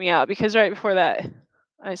just creeped me out because right before that,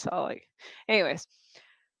 I saw like, anyways,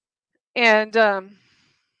 and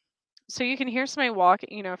so you can hear somebody walk.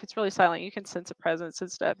 If it's really silent, you can sense a presence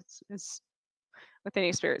and stuff. It's with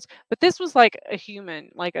any spirits. But this was like a human,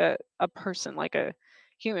 like a person, like a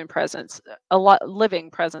human presence, a lot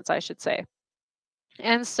living presence, I should say.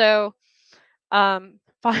 And so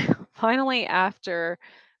finally after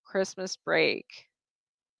Christmas break.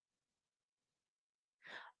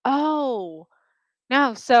 Oh,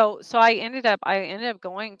 no, so I ended up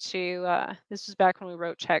going to this was back when we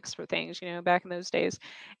wrote checks for things, back in those days.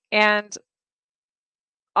 And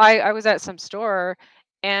I was at some store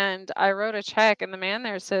and I wrote a check and the man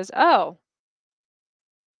there says, "Oh,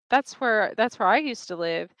 that's where I used to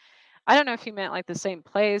live." I don't know if he meant like the same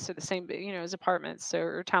place or the same, his apartments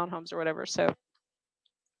or townhomes or whatever. So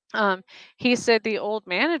um he said the old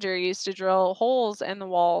manager used to drill holes in the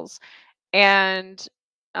walls and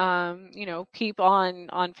peep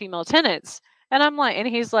on female tenants. And I'm like, and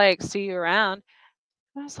he's like, "See you around."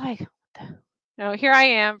 And I was like, "What the-" Here I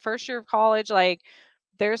am, first year of college, like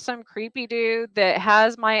there's some creepy dude that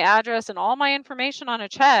has my address and all my information on a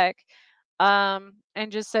check, and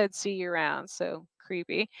just said, "See you around." So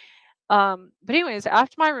creepy. But anyways,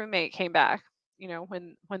 after my roommate came back,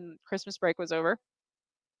 when Christmas break was over,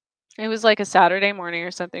 it was like a Saturday morning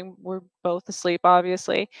or something. We're both asleep,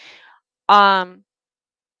 obviously. Um,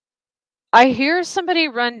 I hear somebody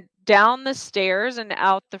run down the stairs and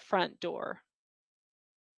out the front door.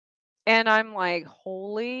 And I'm like,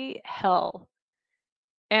 holy hell.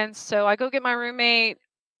 And so I go get my roommate.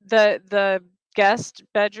 The guest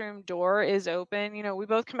bedroom door is open. We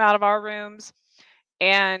both come out of our rooms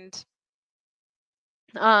and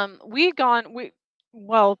we'd gone we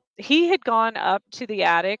well, he had gone up to the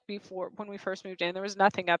attic before when we first moved in. There was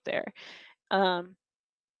nothing up there. Um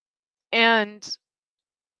and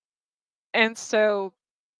and so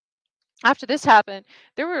after this happened,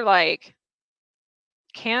 there were like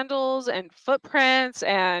candles and footprints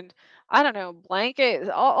and I don't know, blankets,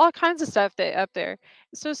 all kinds of stuff that up there.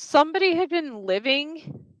 So somebody had been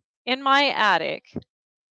living in my attic.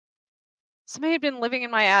 Somebody had been living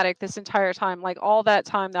in my attic this entire time, like all that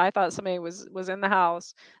time that I thought somebody was in the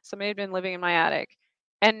house. Somebody had been living in my attic.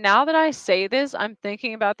 And now that I say this, I'm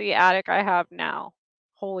thinking about the attic I have now.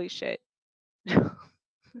 Holy shit.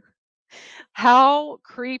 How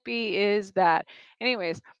creepy is that?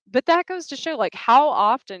 Anyways, but that goes to show like how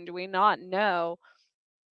often do we not know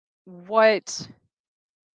what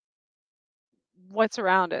what's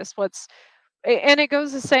around us, and it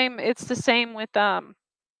goes the same, it's the same with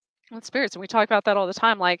spirits, and we talk about that all the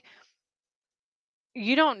time. Like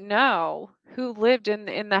you don't know who lived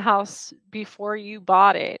in the house before you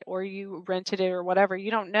bought it or you rented it or whatever.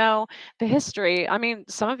 You don't know the history. I mean,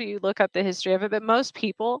 some of you look up the history of it, but most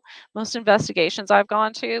people, most investigations I've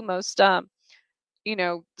gone to, most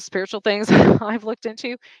spiritual things I've looked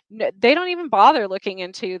into, they don't even bother looking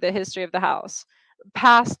into the history of the house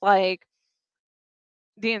past like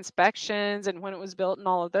the inspections and when it was built and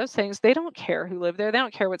all of those things, they don't care who lived there. They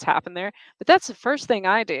don't care what's happened there. But that's the first thing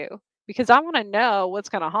I do because I want to know what's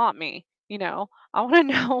going to haunt me. I want to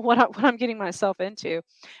know what I'm getting myself into,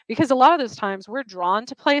 because a lot of those times we're drawn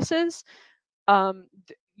to places.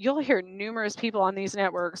 You'll hear numerous people on these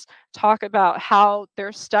networks talk about how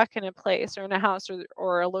they're stuck in a place or in a house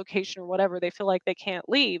or a location or whatever. They feel like they can't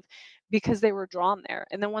leave because they were drawn there.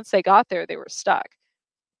 And then once they got there, they were stuck.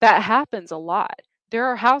 That happens a lot. There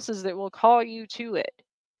are houses that will call you to it.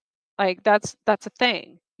 Like that's a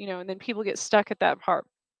thing, and then people get stuck at that part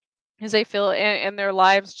because they feel and their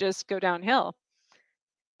lives just go downhill.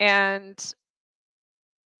 And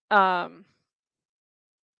um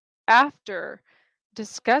after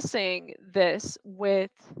discussing this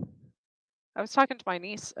with I was talking to my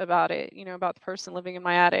niece about it, about the person living in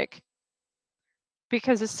my attic,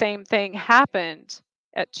 because the same thing happened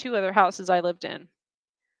at two other houses I lived in.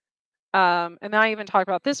 And I even talked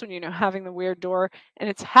about this one, having the weird door, and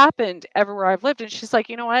it's happened everywhere I've lived. And she's like,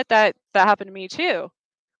 you know what? That happened to me too.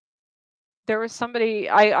 There was somebody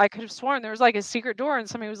I could have sworn there was like a secret door and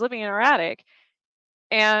somebody was living in our attic.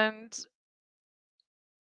 And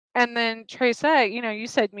then Trey said, you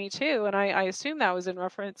said me too, and I assume that was in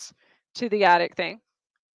reference to the attic thing.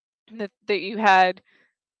 That you had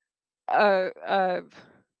a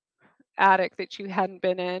attic that you hadn't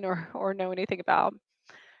been in or know anything about.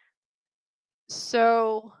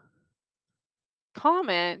 So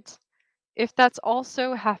comment if that's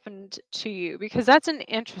also happened to you, because that's an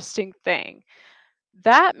interesting thing.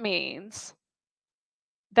 That means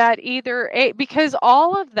that because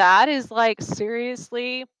all of that is like,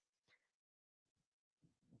 seriously,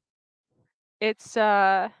 it's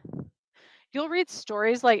you'll read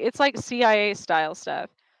stories like it's like CIA style stuff.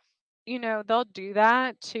 They'll do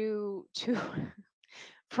that to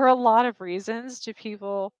for a lot of reasons to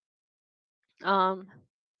people, um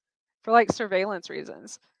for like surveillance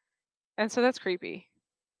reasons. And so that's creepy.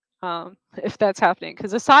 If that's happening,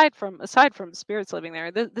 because aside from spirits living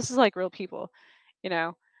there, this is like real people, you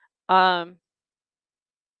know. Um,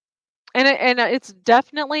 and it's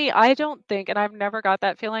definitely, I don't think, and I've never got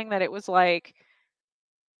that feeling that it was like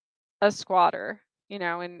a squatter,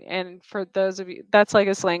 and for those of you, that's like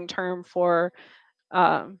a slang term for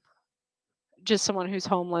um just someone who's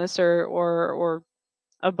homeless or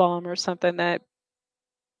a bum or something that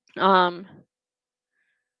um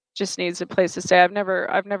just needs a place to stay. I've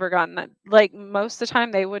never gotten that. Like, most of the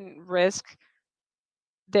time they wouldn't risk,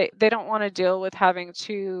 they don't want to deal with having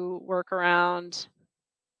to work around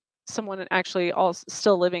someone actually all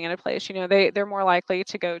still living in a place. They're more likely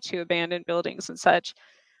to go to abandoned buildings and such.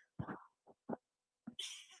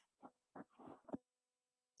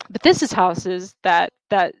 But this is houses that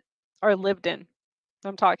are lived in,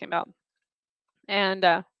 I'm talking about. And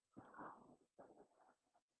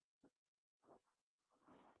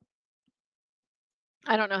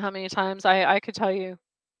I don't know how many times I could tell you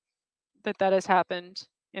that has happened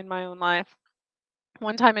in my own life.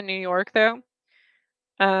 One time in New York, though,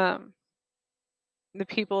 um, the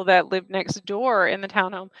people that lived next door in the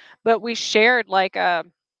townhome, but we shared like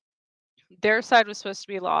their side was supposed to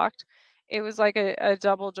be locked. It was like a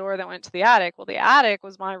double door that went to the attic. Well, the attic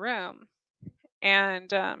was my room.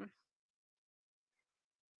 And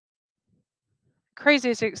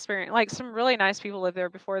craziest experience. Like, some really nice people lived there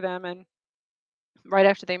before them, and right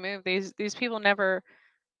after they moved, these people never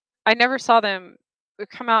I never saw them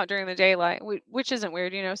come out during the daylight, which isn't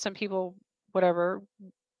weird. Some people, whatever,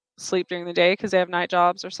 sleep during the day because they have night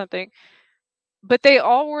jobs or something. But they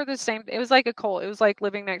all wore the same. It was like a cult. It was like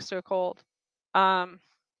living next to a cult. Um,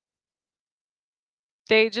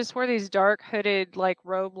 they just wore these dark hooded, like,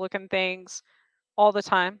 robe looking things all the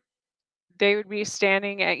time. They would be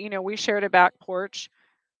standing at, we shared a back porch,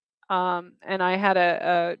 and I had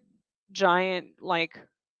a giant, like,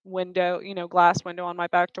 window, glass window on my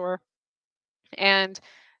back door, and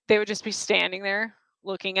they would just be standing there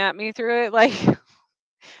looking at me through it, like,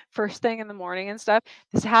 first thing in the morning and stuff.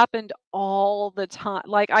 This happened all the time.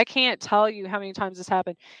 Like, I can't tell you how many times this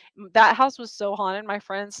happened. That house was so haunted. My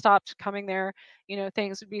friends stopped coming there.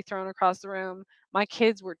 Things would be thrown across the room. My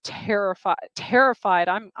kids were terrified.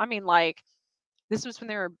 I mean, like, this was when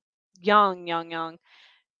they were young, young, young.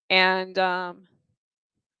 And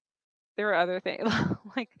there were other things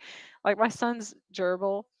like my son's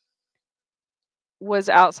gerbil was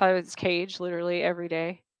outside of its cage literally every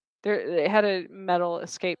day. It had a metal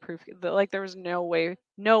escape proof. Like, there was no way,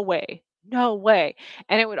 no way, no way.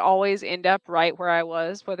 And it would always end up right where I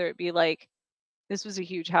was, whether it be like, this was a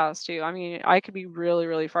huge house too. I mean, I could be really,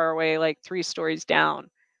 really far away, like 3 stories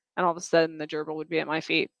down, and all of a sudden the gerbil would be at my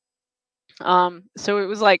feet. So it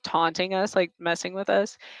was like taunting us, like messing with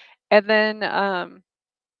us. And then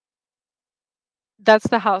that's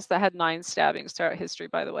the house that had 9 stabbings throughout history,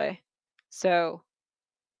 by the way. So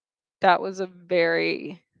that was a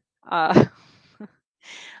very uh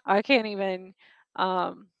I can't even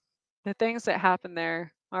um the things that happened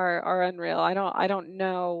there are unreal. I don't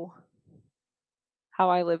know how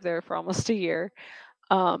I lived there for almost a year.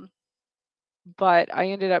 Um but I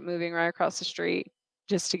ended up moving right across the street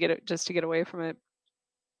just to get away from it.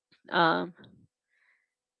 Um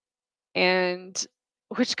and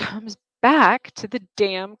which comes back to the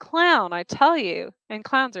damn clown, I tell you. And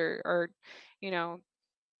clowns are you know,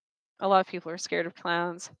 a lot of people are scared of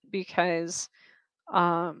clowns because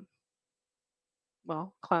um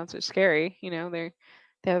well, clowns are scary, they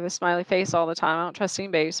have a smiley face all the time. I don't trust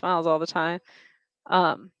anybody who smiles all the time.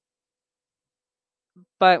 Um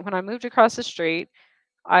but when I moved across the street,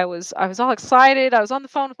 I was all excited. I was on the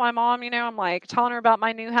phone with my mom, I'm like telling her about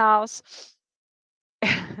my new house.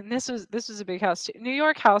 And this was a big house too. New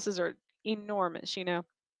York houses are enormous,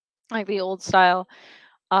 like the old style,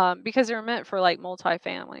 because they were meant for like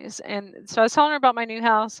multi-families. And so I was telling her about my new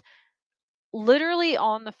house, literally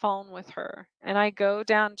on the phone with her. And I go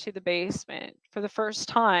down to the basement for the first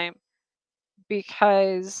time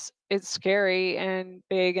because it's scary and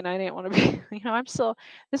big, and I didn't want to be, I'm still,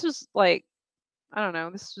 this was like, I don't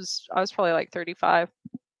know, I was probably like 35.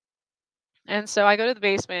 And so I go to the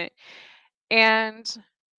basement and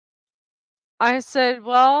I said,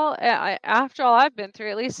 well, after all I've been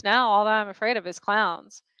through, at least now all that I'm afraid of is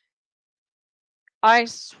clowns. I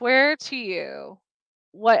swear to you,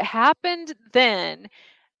 what happened then,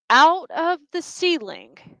 out of the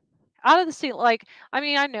ceiling, like, I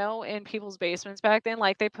mean, I know in people's basements back then,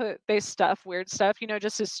 like they stuff weird stuff,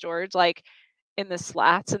 just as storage, like in the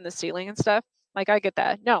slats in the ceiling and stuff. Like I get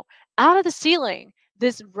that. No, out of the ceiling,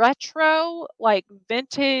 this retro, like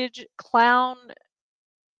vintage clown,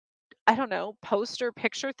 I don't know, poster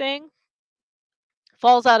picture thing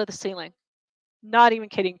falls out of the ceiling. Not even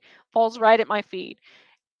kidding. Falls right at my feet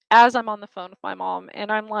as I'm on the phone with my mom.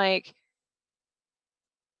 And I'm like,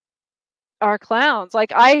 our clowns.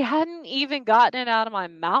 Like I hadn't even gotten it out of my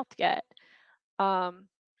mouth yet. Um,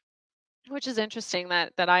 which is interesting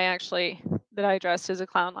that I actually that I dressed as a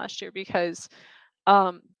clown last year because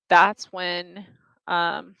that's when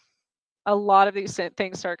um a lot of these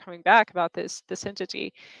things start coming back about this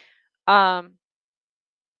entity. Um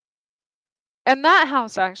and that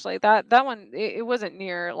house actually, that one, it wasn't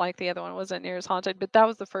near like the other one, wasn't near as haunted, but that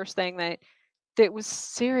was the first thing that was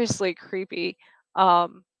seriously creepy.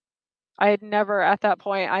 Um I had never at that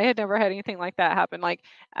point, I had never had anything like that happen, like,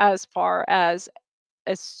 as far as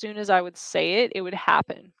soon as I would say it, it would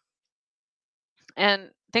happen,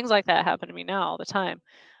 and things like that happen to me now all the time,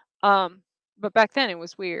 but back then it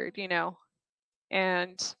was weird,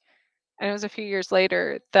 and it was a few years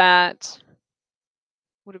later, that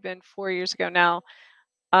would have been 4 years ago now.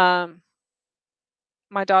 um,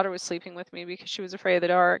 my daughter was sleeping with me because she was afraid of the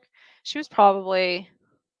dark. She was probably,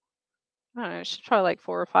 I don't know, she's probably like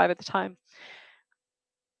 4 or 5 at the time.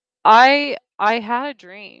 I had a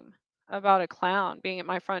dream about a clown being at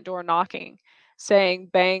my front door knocking, saying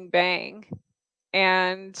bang bang,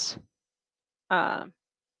 and um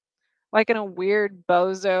like in a weird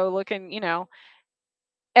bozo looking,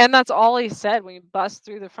 and that's all he said when you bust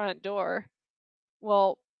through the front door.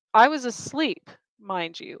 Well, I was asleep,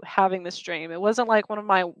 mind you, having this dream. It wasn't like one of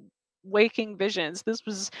my waking visions. This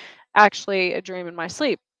was actually a dream in my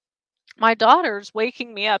sleep. My daughter's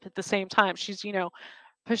waking me up at the same time. She's,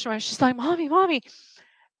 pushing my, she's like, Mommy, Mommy.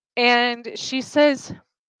 And she says,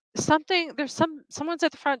 something, someone's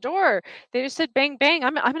at the front door. They just said bang bang.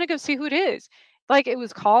 I'm gonna go see who it is. Like it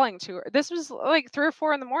was calling to her. This was like 3 or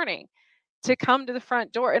 4 in the morning to come to the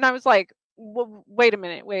front door. And I was like, wait a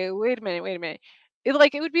minute, wait a minute, wait a minute.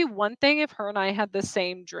 It would be one thing if her and I had the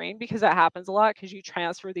same dream, because that happens a lot because you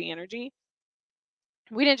transfer the energy.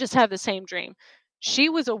 We didn't just have the same dream. She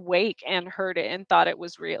was awake and heard it and thought it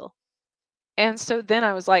was real. And so then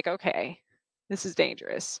I was like, okay, this is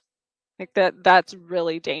dangerous. Like that's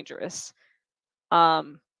really dangerous.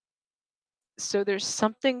 Um, so there's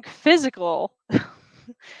something physical,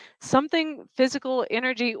 something physical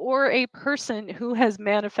energy, or a person who has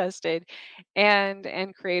manifested and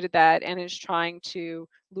created that and is trying to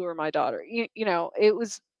lure my daughter. It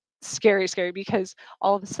was scary, scary, because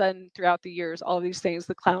all of a sudden throughout the years, all of these things,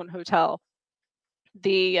 the clown hotel,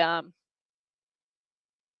 the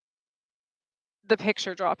the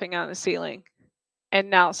picture dropping out of the ceiling, and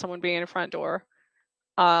now someone being in a front door.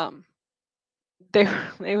 Um, they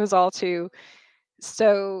it was all too.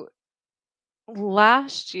 So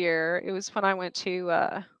last year, it was when I went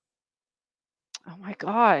to Oh my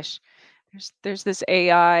gosh. There's this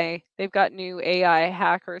AI. They've got new AI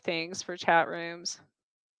hacker things for chat rooms.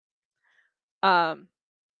 Um,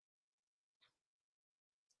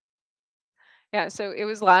 yeah, so it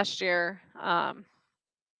was last year.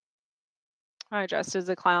 I dressed as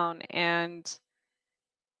a clown, and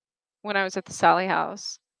when I was at the Sally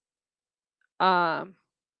House, um,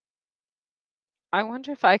 I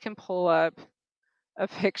wonder if I can pull up a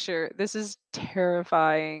picture. This is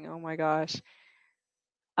terrifying. Oh my gosh.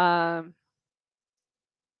 Um,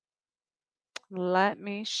 let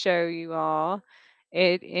me show you all.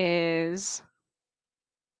 It is.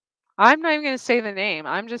 I'm not even gonna say the name.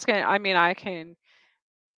 I'm just gonna. I mean, I can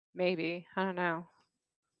maybe. I don't know.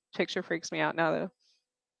 Picture freaks me out now though.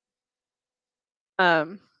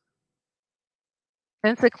 Um,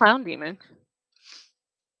 and it's a clown demon,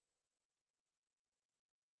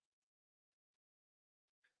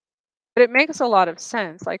 but it makes a lot of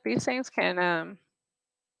sense. Like these things can.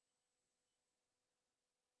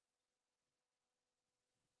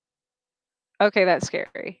 Okay, that's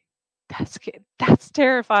scary. That's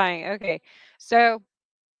terrifying. Okay, so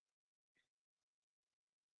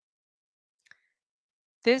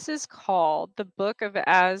this is called the Book of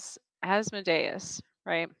Asmodeus,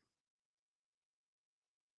 right?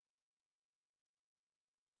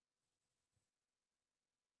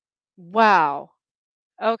 Wow.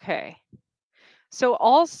 Okay. So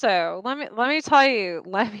also, let me tell you,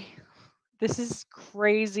 let me this is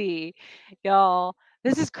crazy, y'all.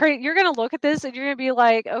 This is crazy. You're gonna look at this and you're gonna be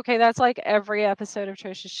like, okay, that's like every episode of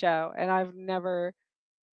Trisha's show, and I've never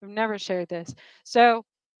shared this. So,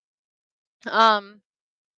 um,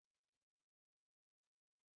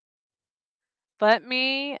 let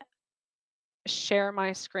me share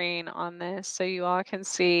my screen on this so you all can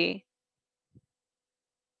see.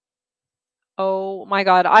 Oh my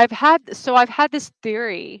God, I've had this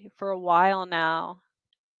theory for a while now.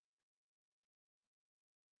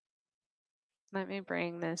 Let me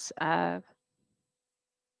bring this up.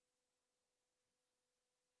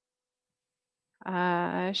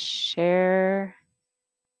 Share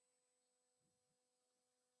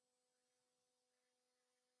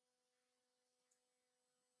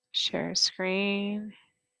share screen.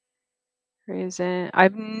 Reason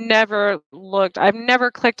I've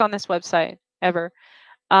never clicked on this website ever.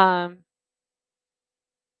 Um,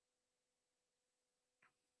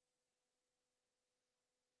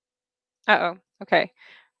 uh-oh. Okay.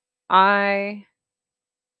 I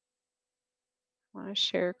want to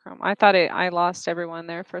share Chrome. I lost everyone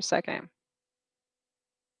there for a second.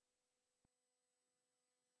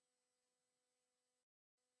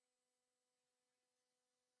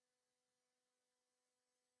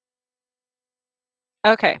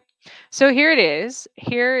 Okay. So here it is.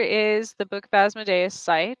 Here is the Book of Asmodeus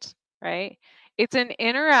site, right? It's an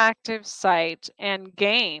interactive site and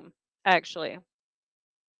game, actually.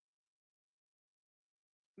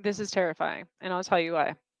 This is terrifying, and I'll tell you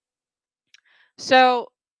why.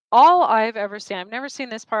 So, all I've ever seen, I've never seen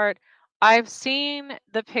this part. I've seen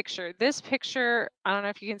the picture. This picture, I don't know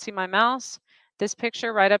if you can see my mouse. This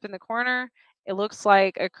picture right up in the corner, it looks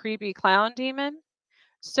like a creepy clown demon.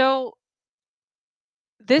 So,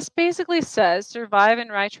 this basically says survive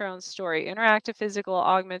and write your own story. Interactive physical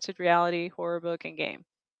augmented reality horror book and game.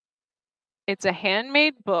 It's a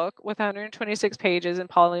handmade book with 126 pages and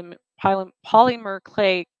polymer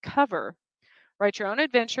clay cover. Write your own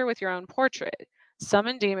adventure with your own portrait.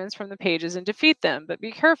 Summon demons from the pages and defeat them. But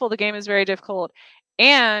be careful, the game is very difficult.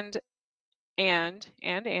 And, and,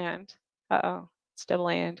 uh-oh, it's double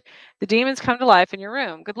and. The demons come to life in your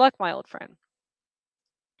room. Good luck, my old friend.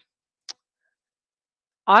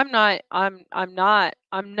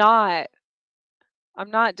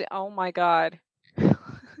 Oh my God.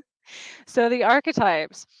 So the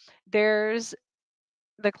archetypes, there's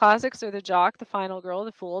the classics are the jock, the final girl,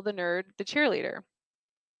 the fool, the nerd, the cheerleader.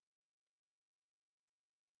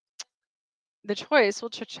 The choice will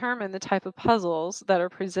determine the type of puzzles that are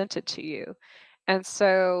presented to you. And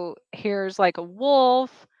so here's like a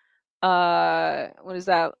wolf, what is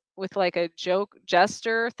that? With like a joke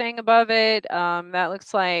jester thing above it. That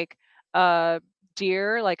looks like a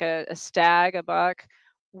deer, like a stag, a buck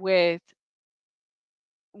with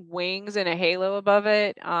wings and a halo above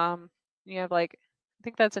it. You have like, I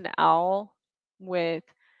think that's an owl with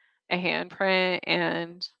a handprint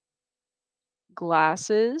and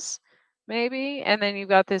glasses, maybe. And then you've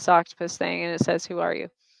got this octopus thing and it says, "Who are you?"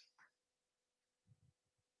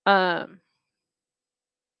 Um,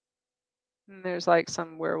 and there's like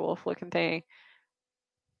some werewolf looking thing.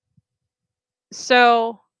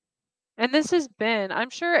 So, and this has been, I'm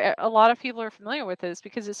sure a lot of people are familiar with this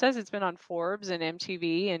because it says it's been on Forbes and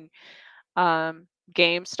MTV and um,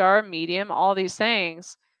 GameStar, Medium, all these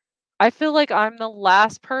things. I feel like I'm the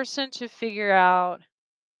last person to figure out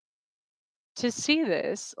to see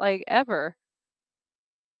this, like, ever.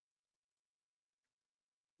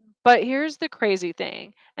 But here's the crazy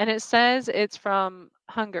thing, and it says it's from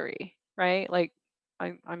Hungary, right? Like,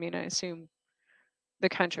 I mean, I assume the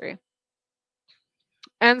country.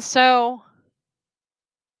 And so,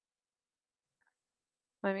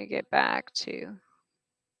 let me get back to.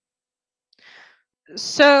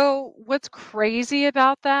 So, what's crazy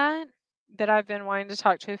about that, that I've been wanting to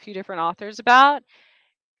talk to a few different authors about,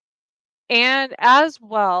 and as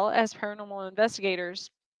well as paranormal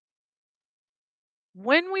investigators,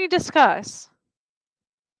 when we discuss,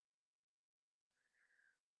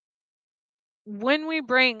 when we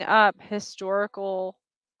bring up historical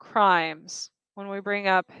crimes, when we bring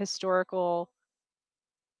up historical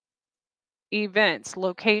events,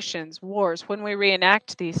 locations, wars, when we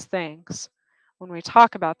reenact these things, when we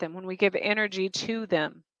talk about them, when we give energy to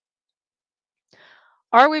them,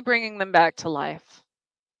 are we bringing them back to life?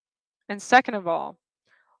 And second of all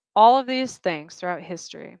of these things throughout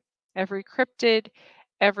history, every cryptid,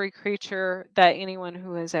 every creature that anyone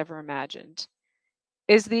who has ever imagined,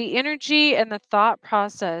 is the energy and the thought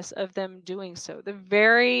process of them doing so, the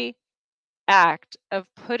very act of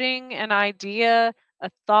putting an idea, a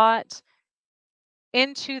thought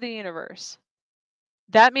into the universe.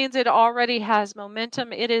 That means it already has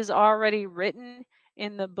momentum. It is already written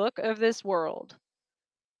in the book of this world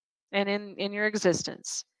and in your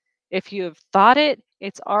existence. If you have thought it,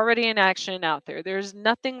 it's already in action out there. There's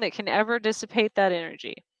nothing that can ever dissipate that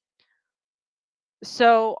energy.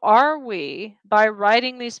 So, are we, by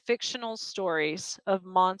writing these fictional stories of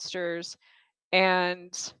monsters,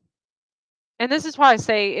 and this is why I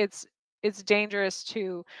say it's dangerous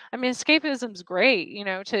to, I mean, escapism's great,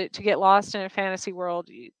 to get lost in a fantasy world.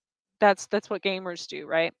 That's what gamers do,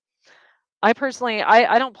 right? I personally,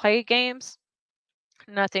 I don't play games,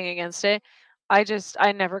 nothing against it.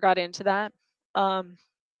 I never got into that, um,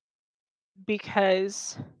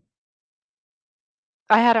 because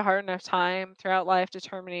I had a hard enough time throughout life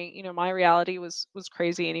determining, my reality was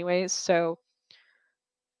crazy anyways. So,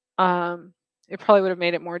 um, it probably would have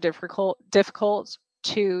made it more difficult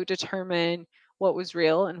to determine what was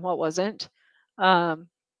real and what wasn't, um,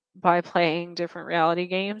 by playing different reality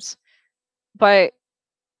games. But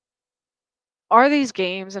are these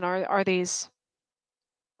games, and are these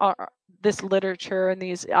are this literature and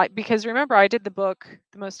these, because remember, I did the book,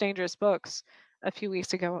 The Most Dangerous Books, a few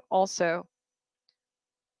weeks ago also.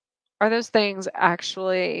 Are those things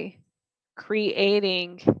actually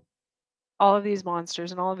creating all of these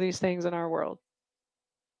monsters and all of these things in our world?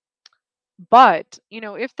 But,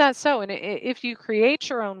 if that's so, and if you create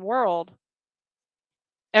your own world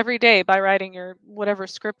every day by writing your whatever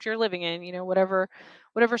script you're living in, whatever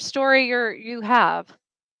story you have.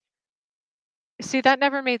 See, that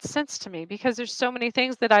never made sense to me, because there's so many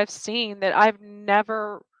things that I've seen that I've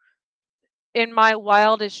never in my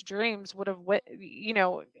wildest dreams would have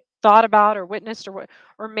thought about or witnessed, or what,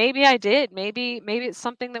 or maybe I did. Maybe it's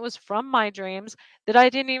something that was from my dreams that I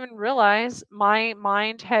didn't even realize my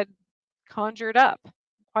mind had conjured up,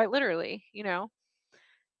 quite literally.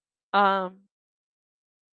 Um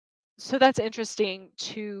so that's interesting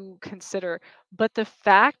to consider. But the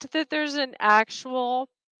fact that there's an actual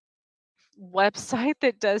website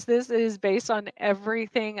that does this, that is based on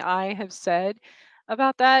everything I have said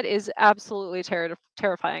about that, is absolutely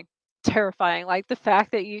terrifying. Terrifying. Like the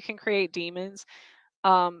fact that you can create demons,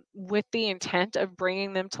 with the intent of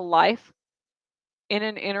bringing them to life in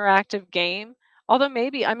an interactive game. Although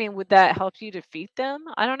maybe, I mean, would that help you defeat them?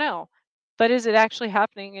 I don't know. But is it actually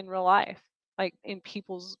happening in real life, like in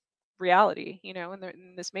people's reality?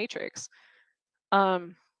 In this matrix.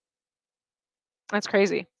 Um, that's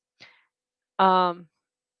crazy. Um,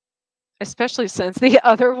 Especially since the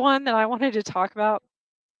other one that I wanted to talk about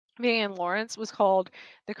being in Lawrence was called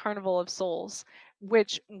The Carnival of Souls,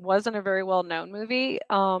 which wasn't a very well known movie.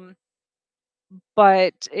 But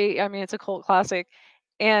I mean, it's a cult classic,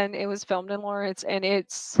 and it was filmed in Lawrence, and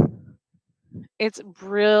it's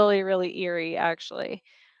really, really eerie, actually.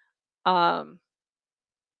 Um,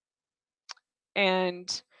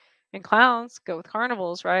 and clowns go with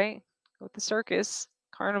carnivals, right? Go with the circus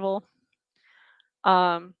carnival.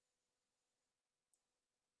 Um,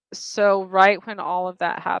 so right when all of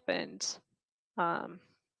that happened, um,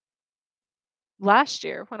 last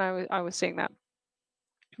year, when I was seeing that,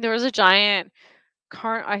 there was a giant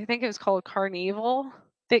I think it was called Carnival,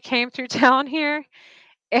 that came through town here,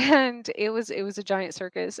 and it was a giant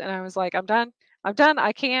circus, and I was like, I'm done. I'm done.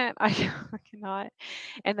 I can't. I not.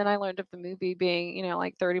 And then I learned of the movie being,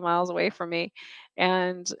 like 30 miles away from me,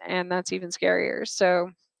 and that's even scarier. So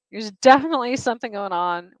there's definitely something going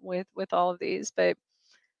on with all of these, but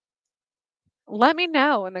let me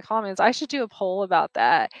know in the comments. I should do a poll about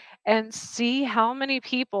that and see how many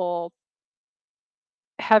people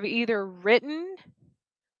have either written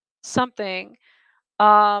something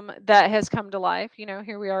that has come to life.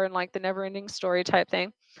 Here we are in like the never ending story type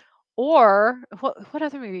thing. Or what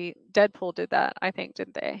other movie? Deadpool did that, I think,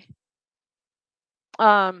 didn't they?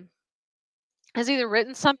 Um, has either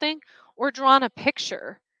written something or drawn a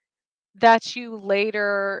picture that you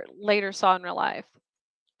later saw in real life.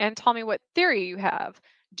 And tell me what theory you have.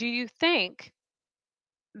 Do you think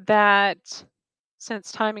that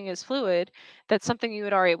since timing is fluid, that's something you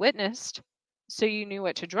had already witnessed, so you knew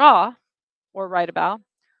what to draw or write about?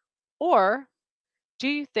 Or do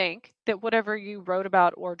you think that whatever you wrote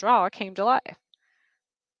about or draw came to life?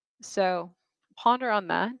 So ponder on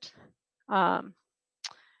that. Um,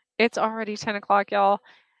 it's already 10 o'clock, y'all.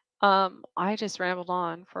 I just rambled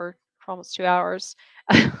on for almost 2 hours.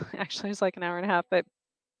 Actually, it's like an hour and a half. But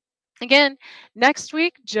again, next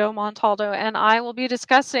week, Joe Montaldo and I will be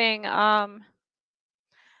discussing a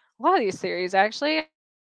lot of these theories, actually.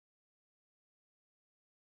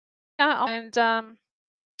 And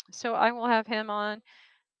so I will have him on.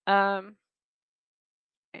 Um,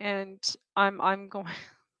 and I'm going.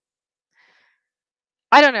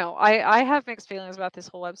 I don't know. I have mixed feelings about this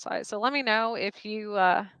whole website. So let me know if you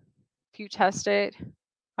test it.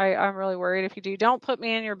 I'm really worried if you do. Don't put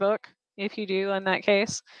me in your book if you do in that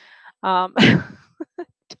case. Um,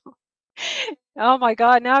 oh my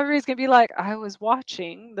God. Now everybody's gonna be like, I was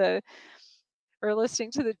watching the or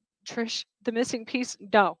listening to the missing piece.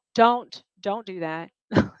 No, don't do that.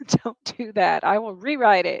 Don't do that. I will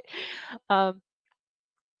rewrite it. Um,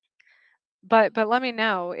 but let me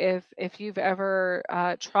know if you've ever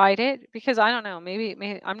tried it, because I don't know.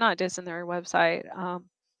 Maybe I'm not dissing their website.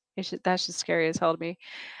 That's just scary as hell to me.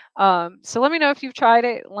 So let me know if you've tried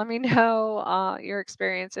it. Let me know your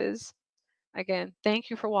experiences. Again, thank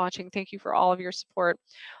you for watching. Thank you for all of your support.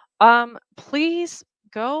 Please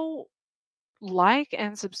go like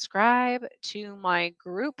and subscribe to my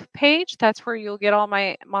group page. That's where you'll get all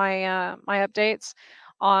my updates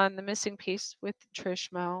on the missing piece with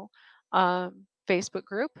Trish Mo Facebook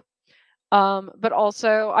group. But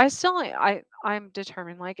also I'm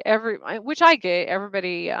determined, like which I get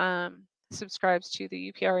everybody subscribes to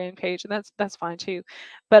the UPRN page, and that's fine too.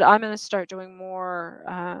 But I'm going to start doing more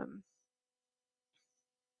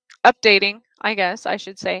updating, I guess I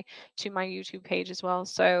should say, to my YouTube page as well.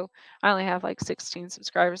 So I only have like 16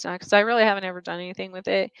 subscribers now because I really haven't ever done anything with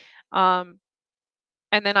it. Um,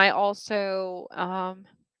 and then I also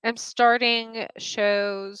am starting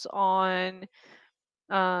shows on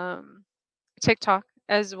um, TikTok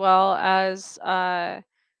as well as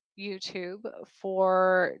YouTube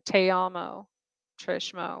for Teamo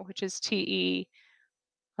Trishmo, which is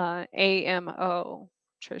Amo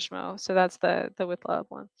Trishmo. So that's the with love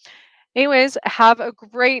one. Anyways, have a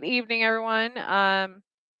great evening, everyone.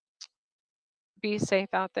 Be safe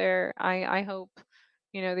out there. I hope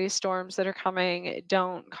these storms that are coming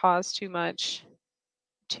don't cause too much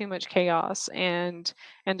chaos and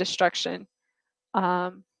destruction.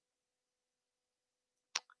 Um,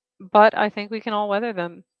 but I think we can all weather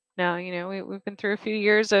them now. We've been through a few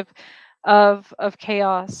years of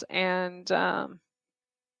chaos and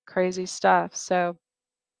crazy stuff. So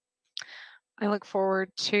I look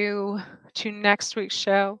forward to next week's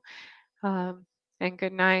show. And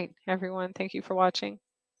good night, everyone. Thank you for watching.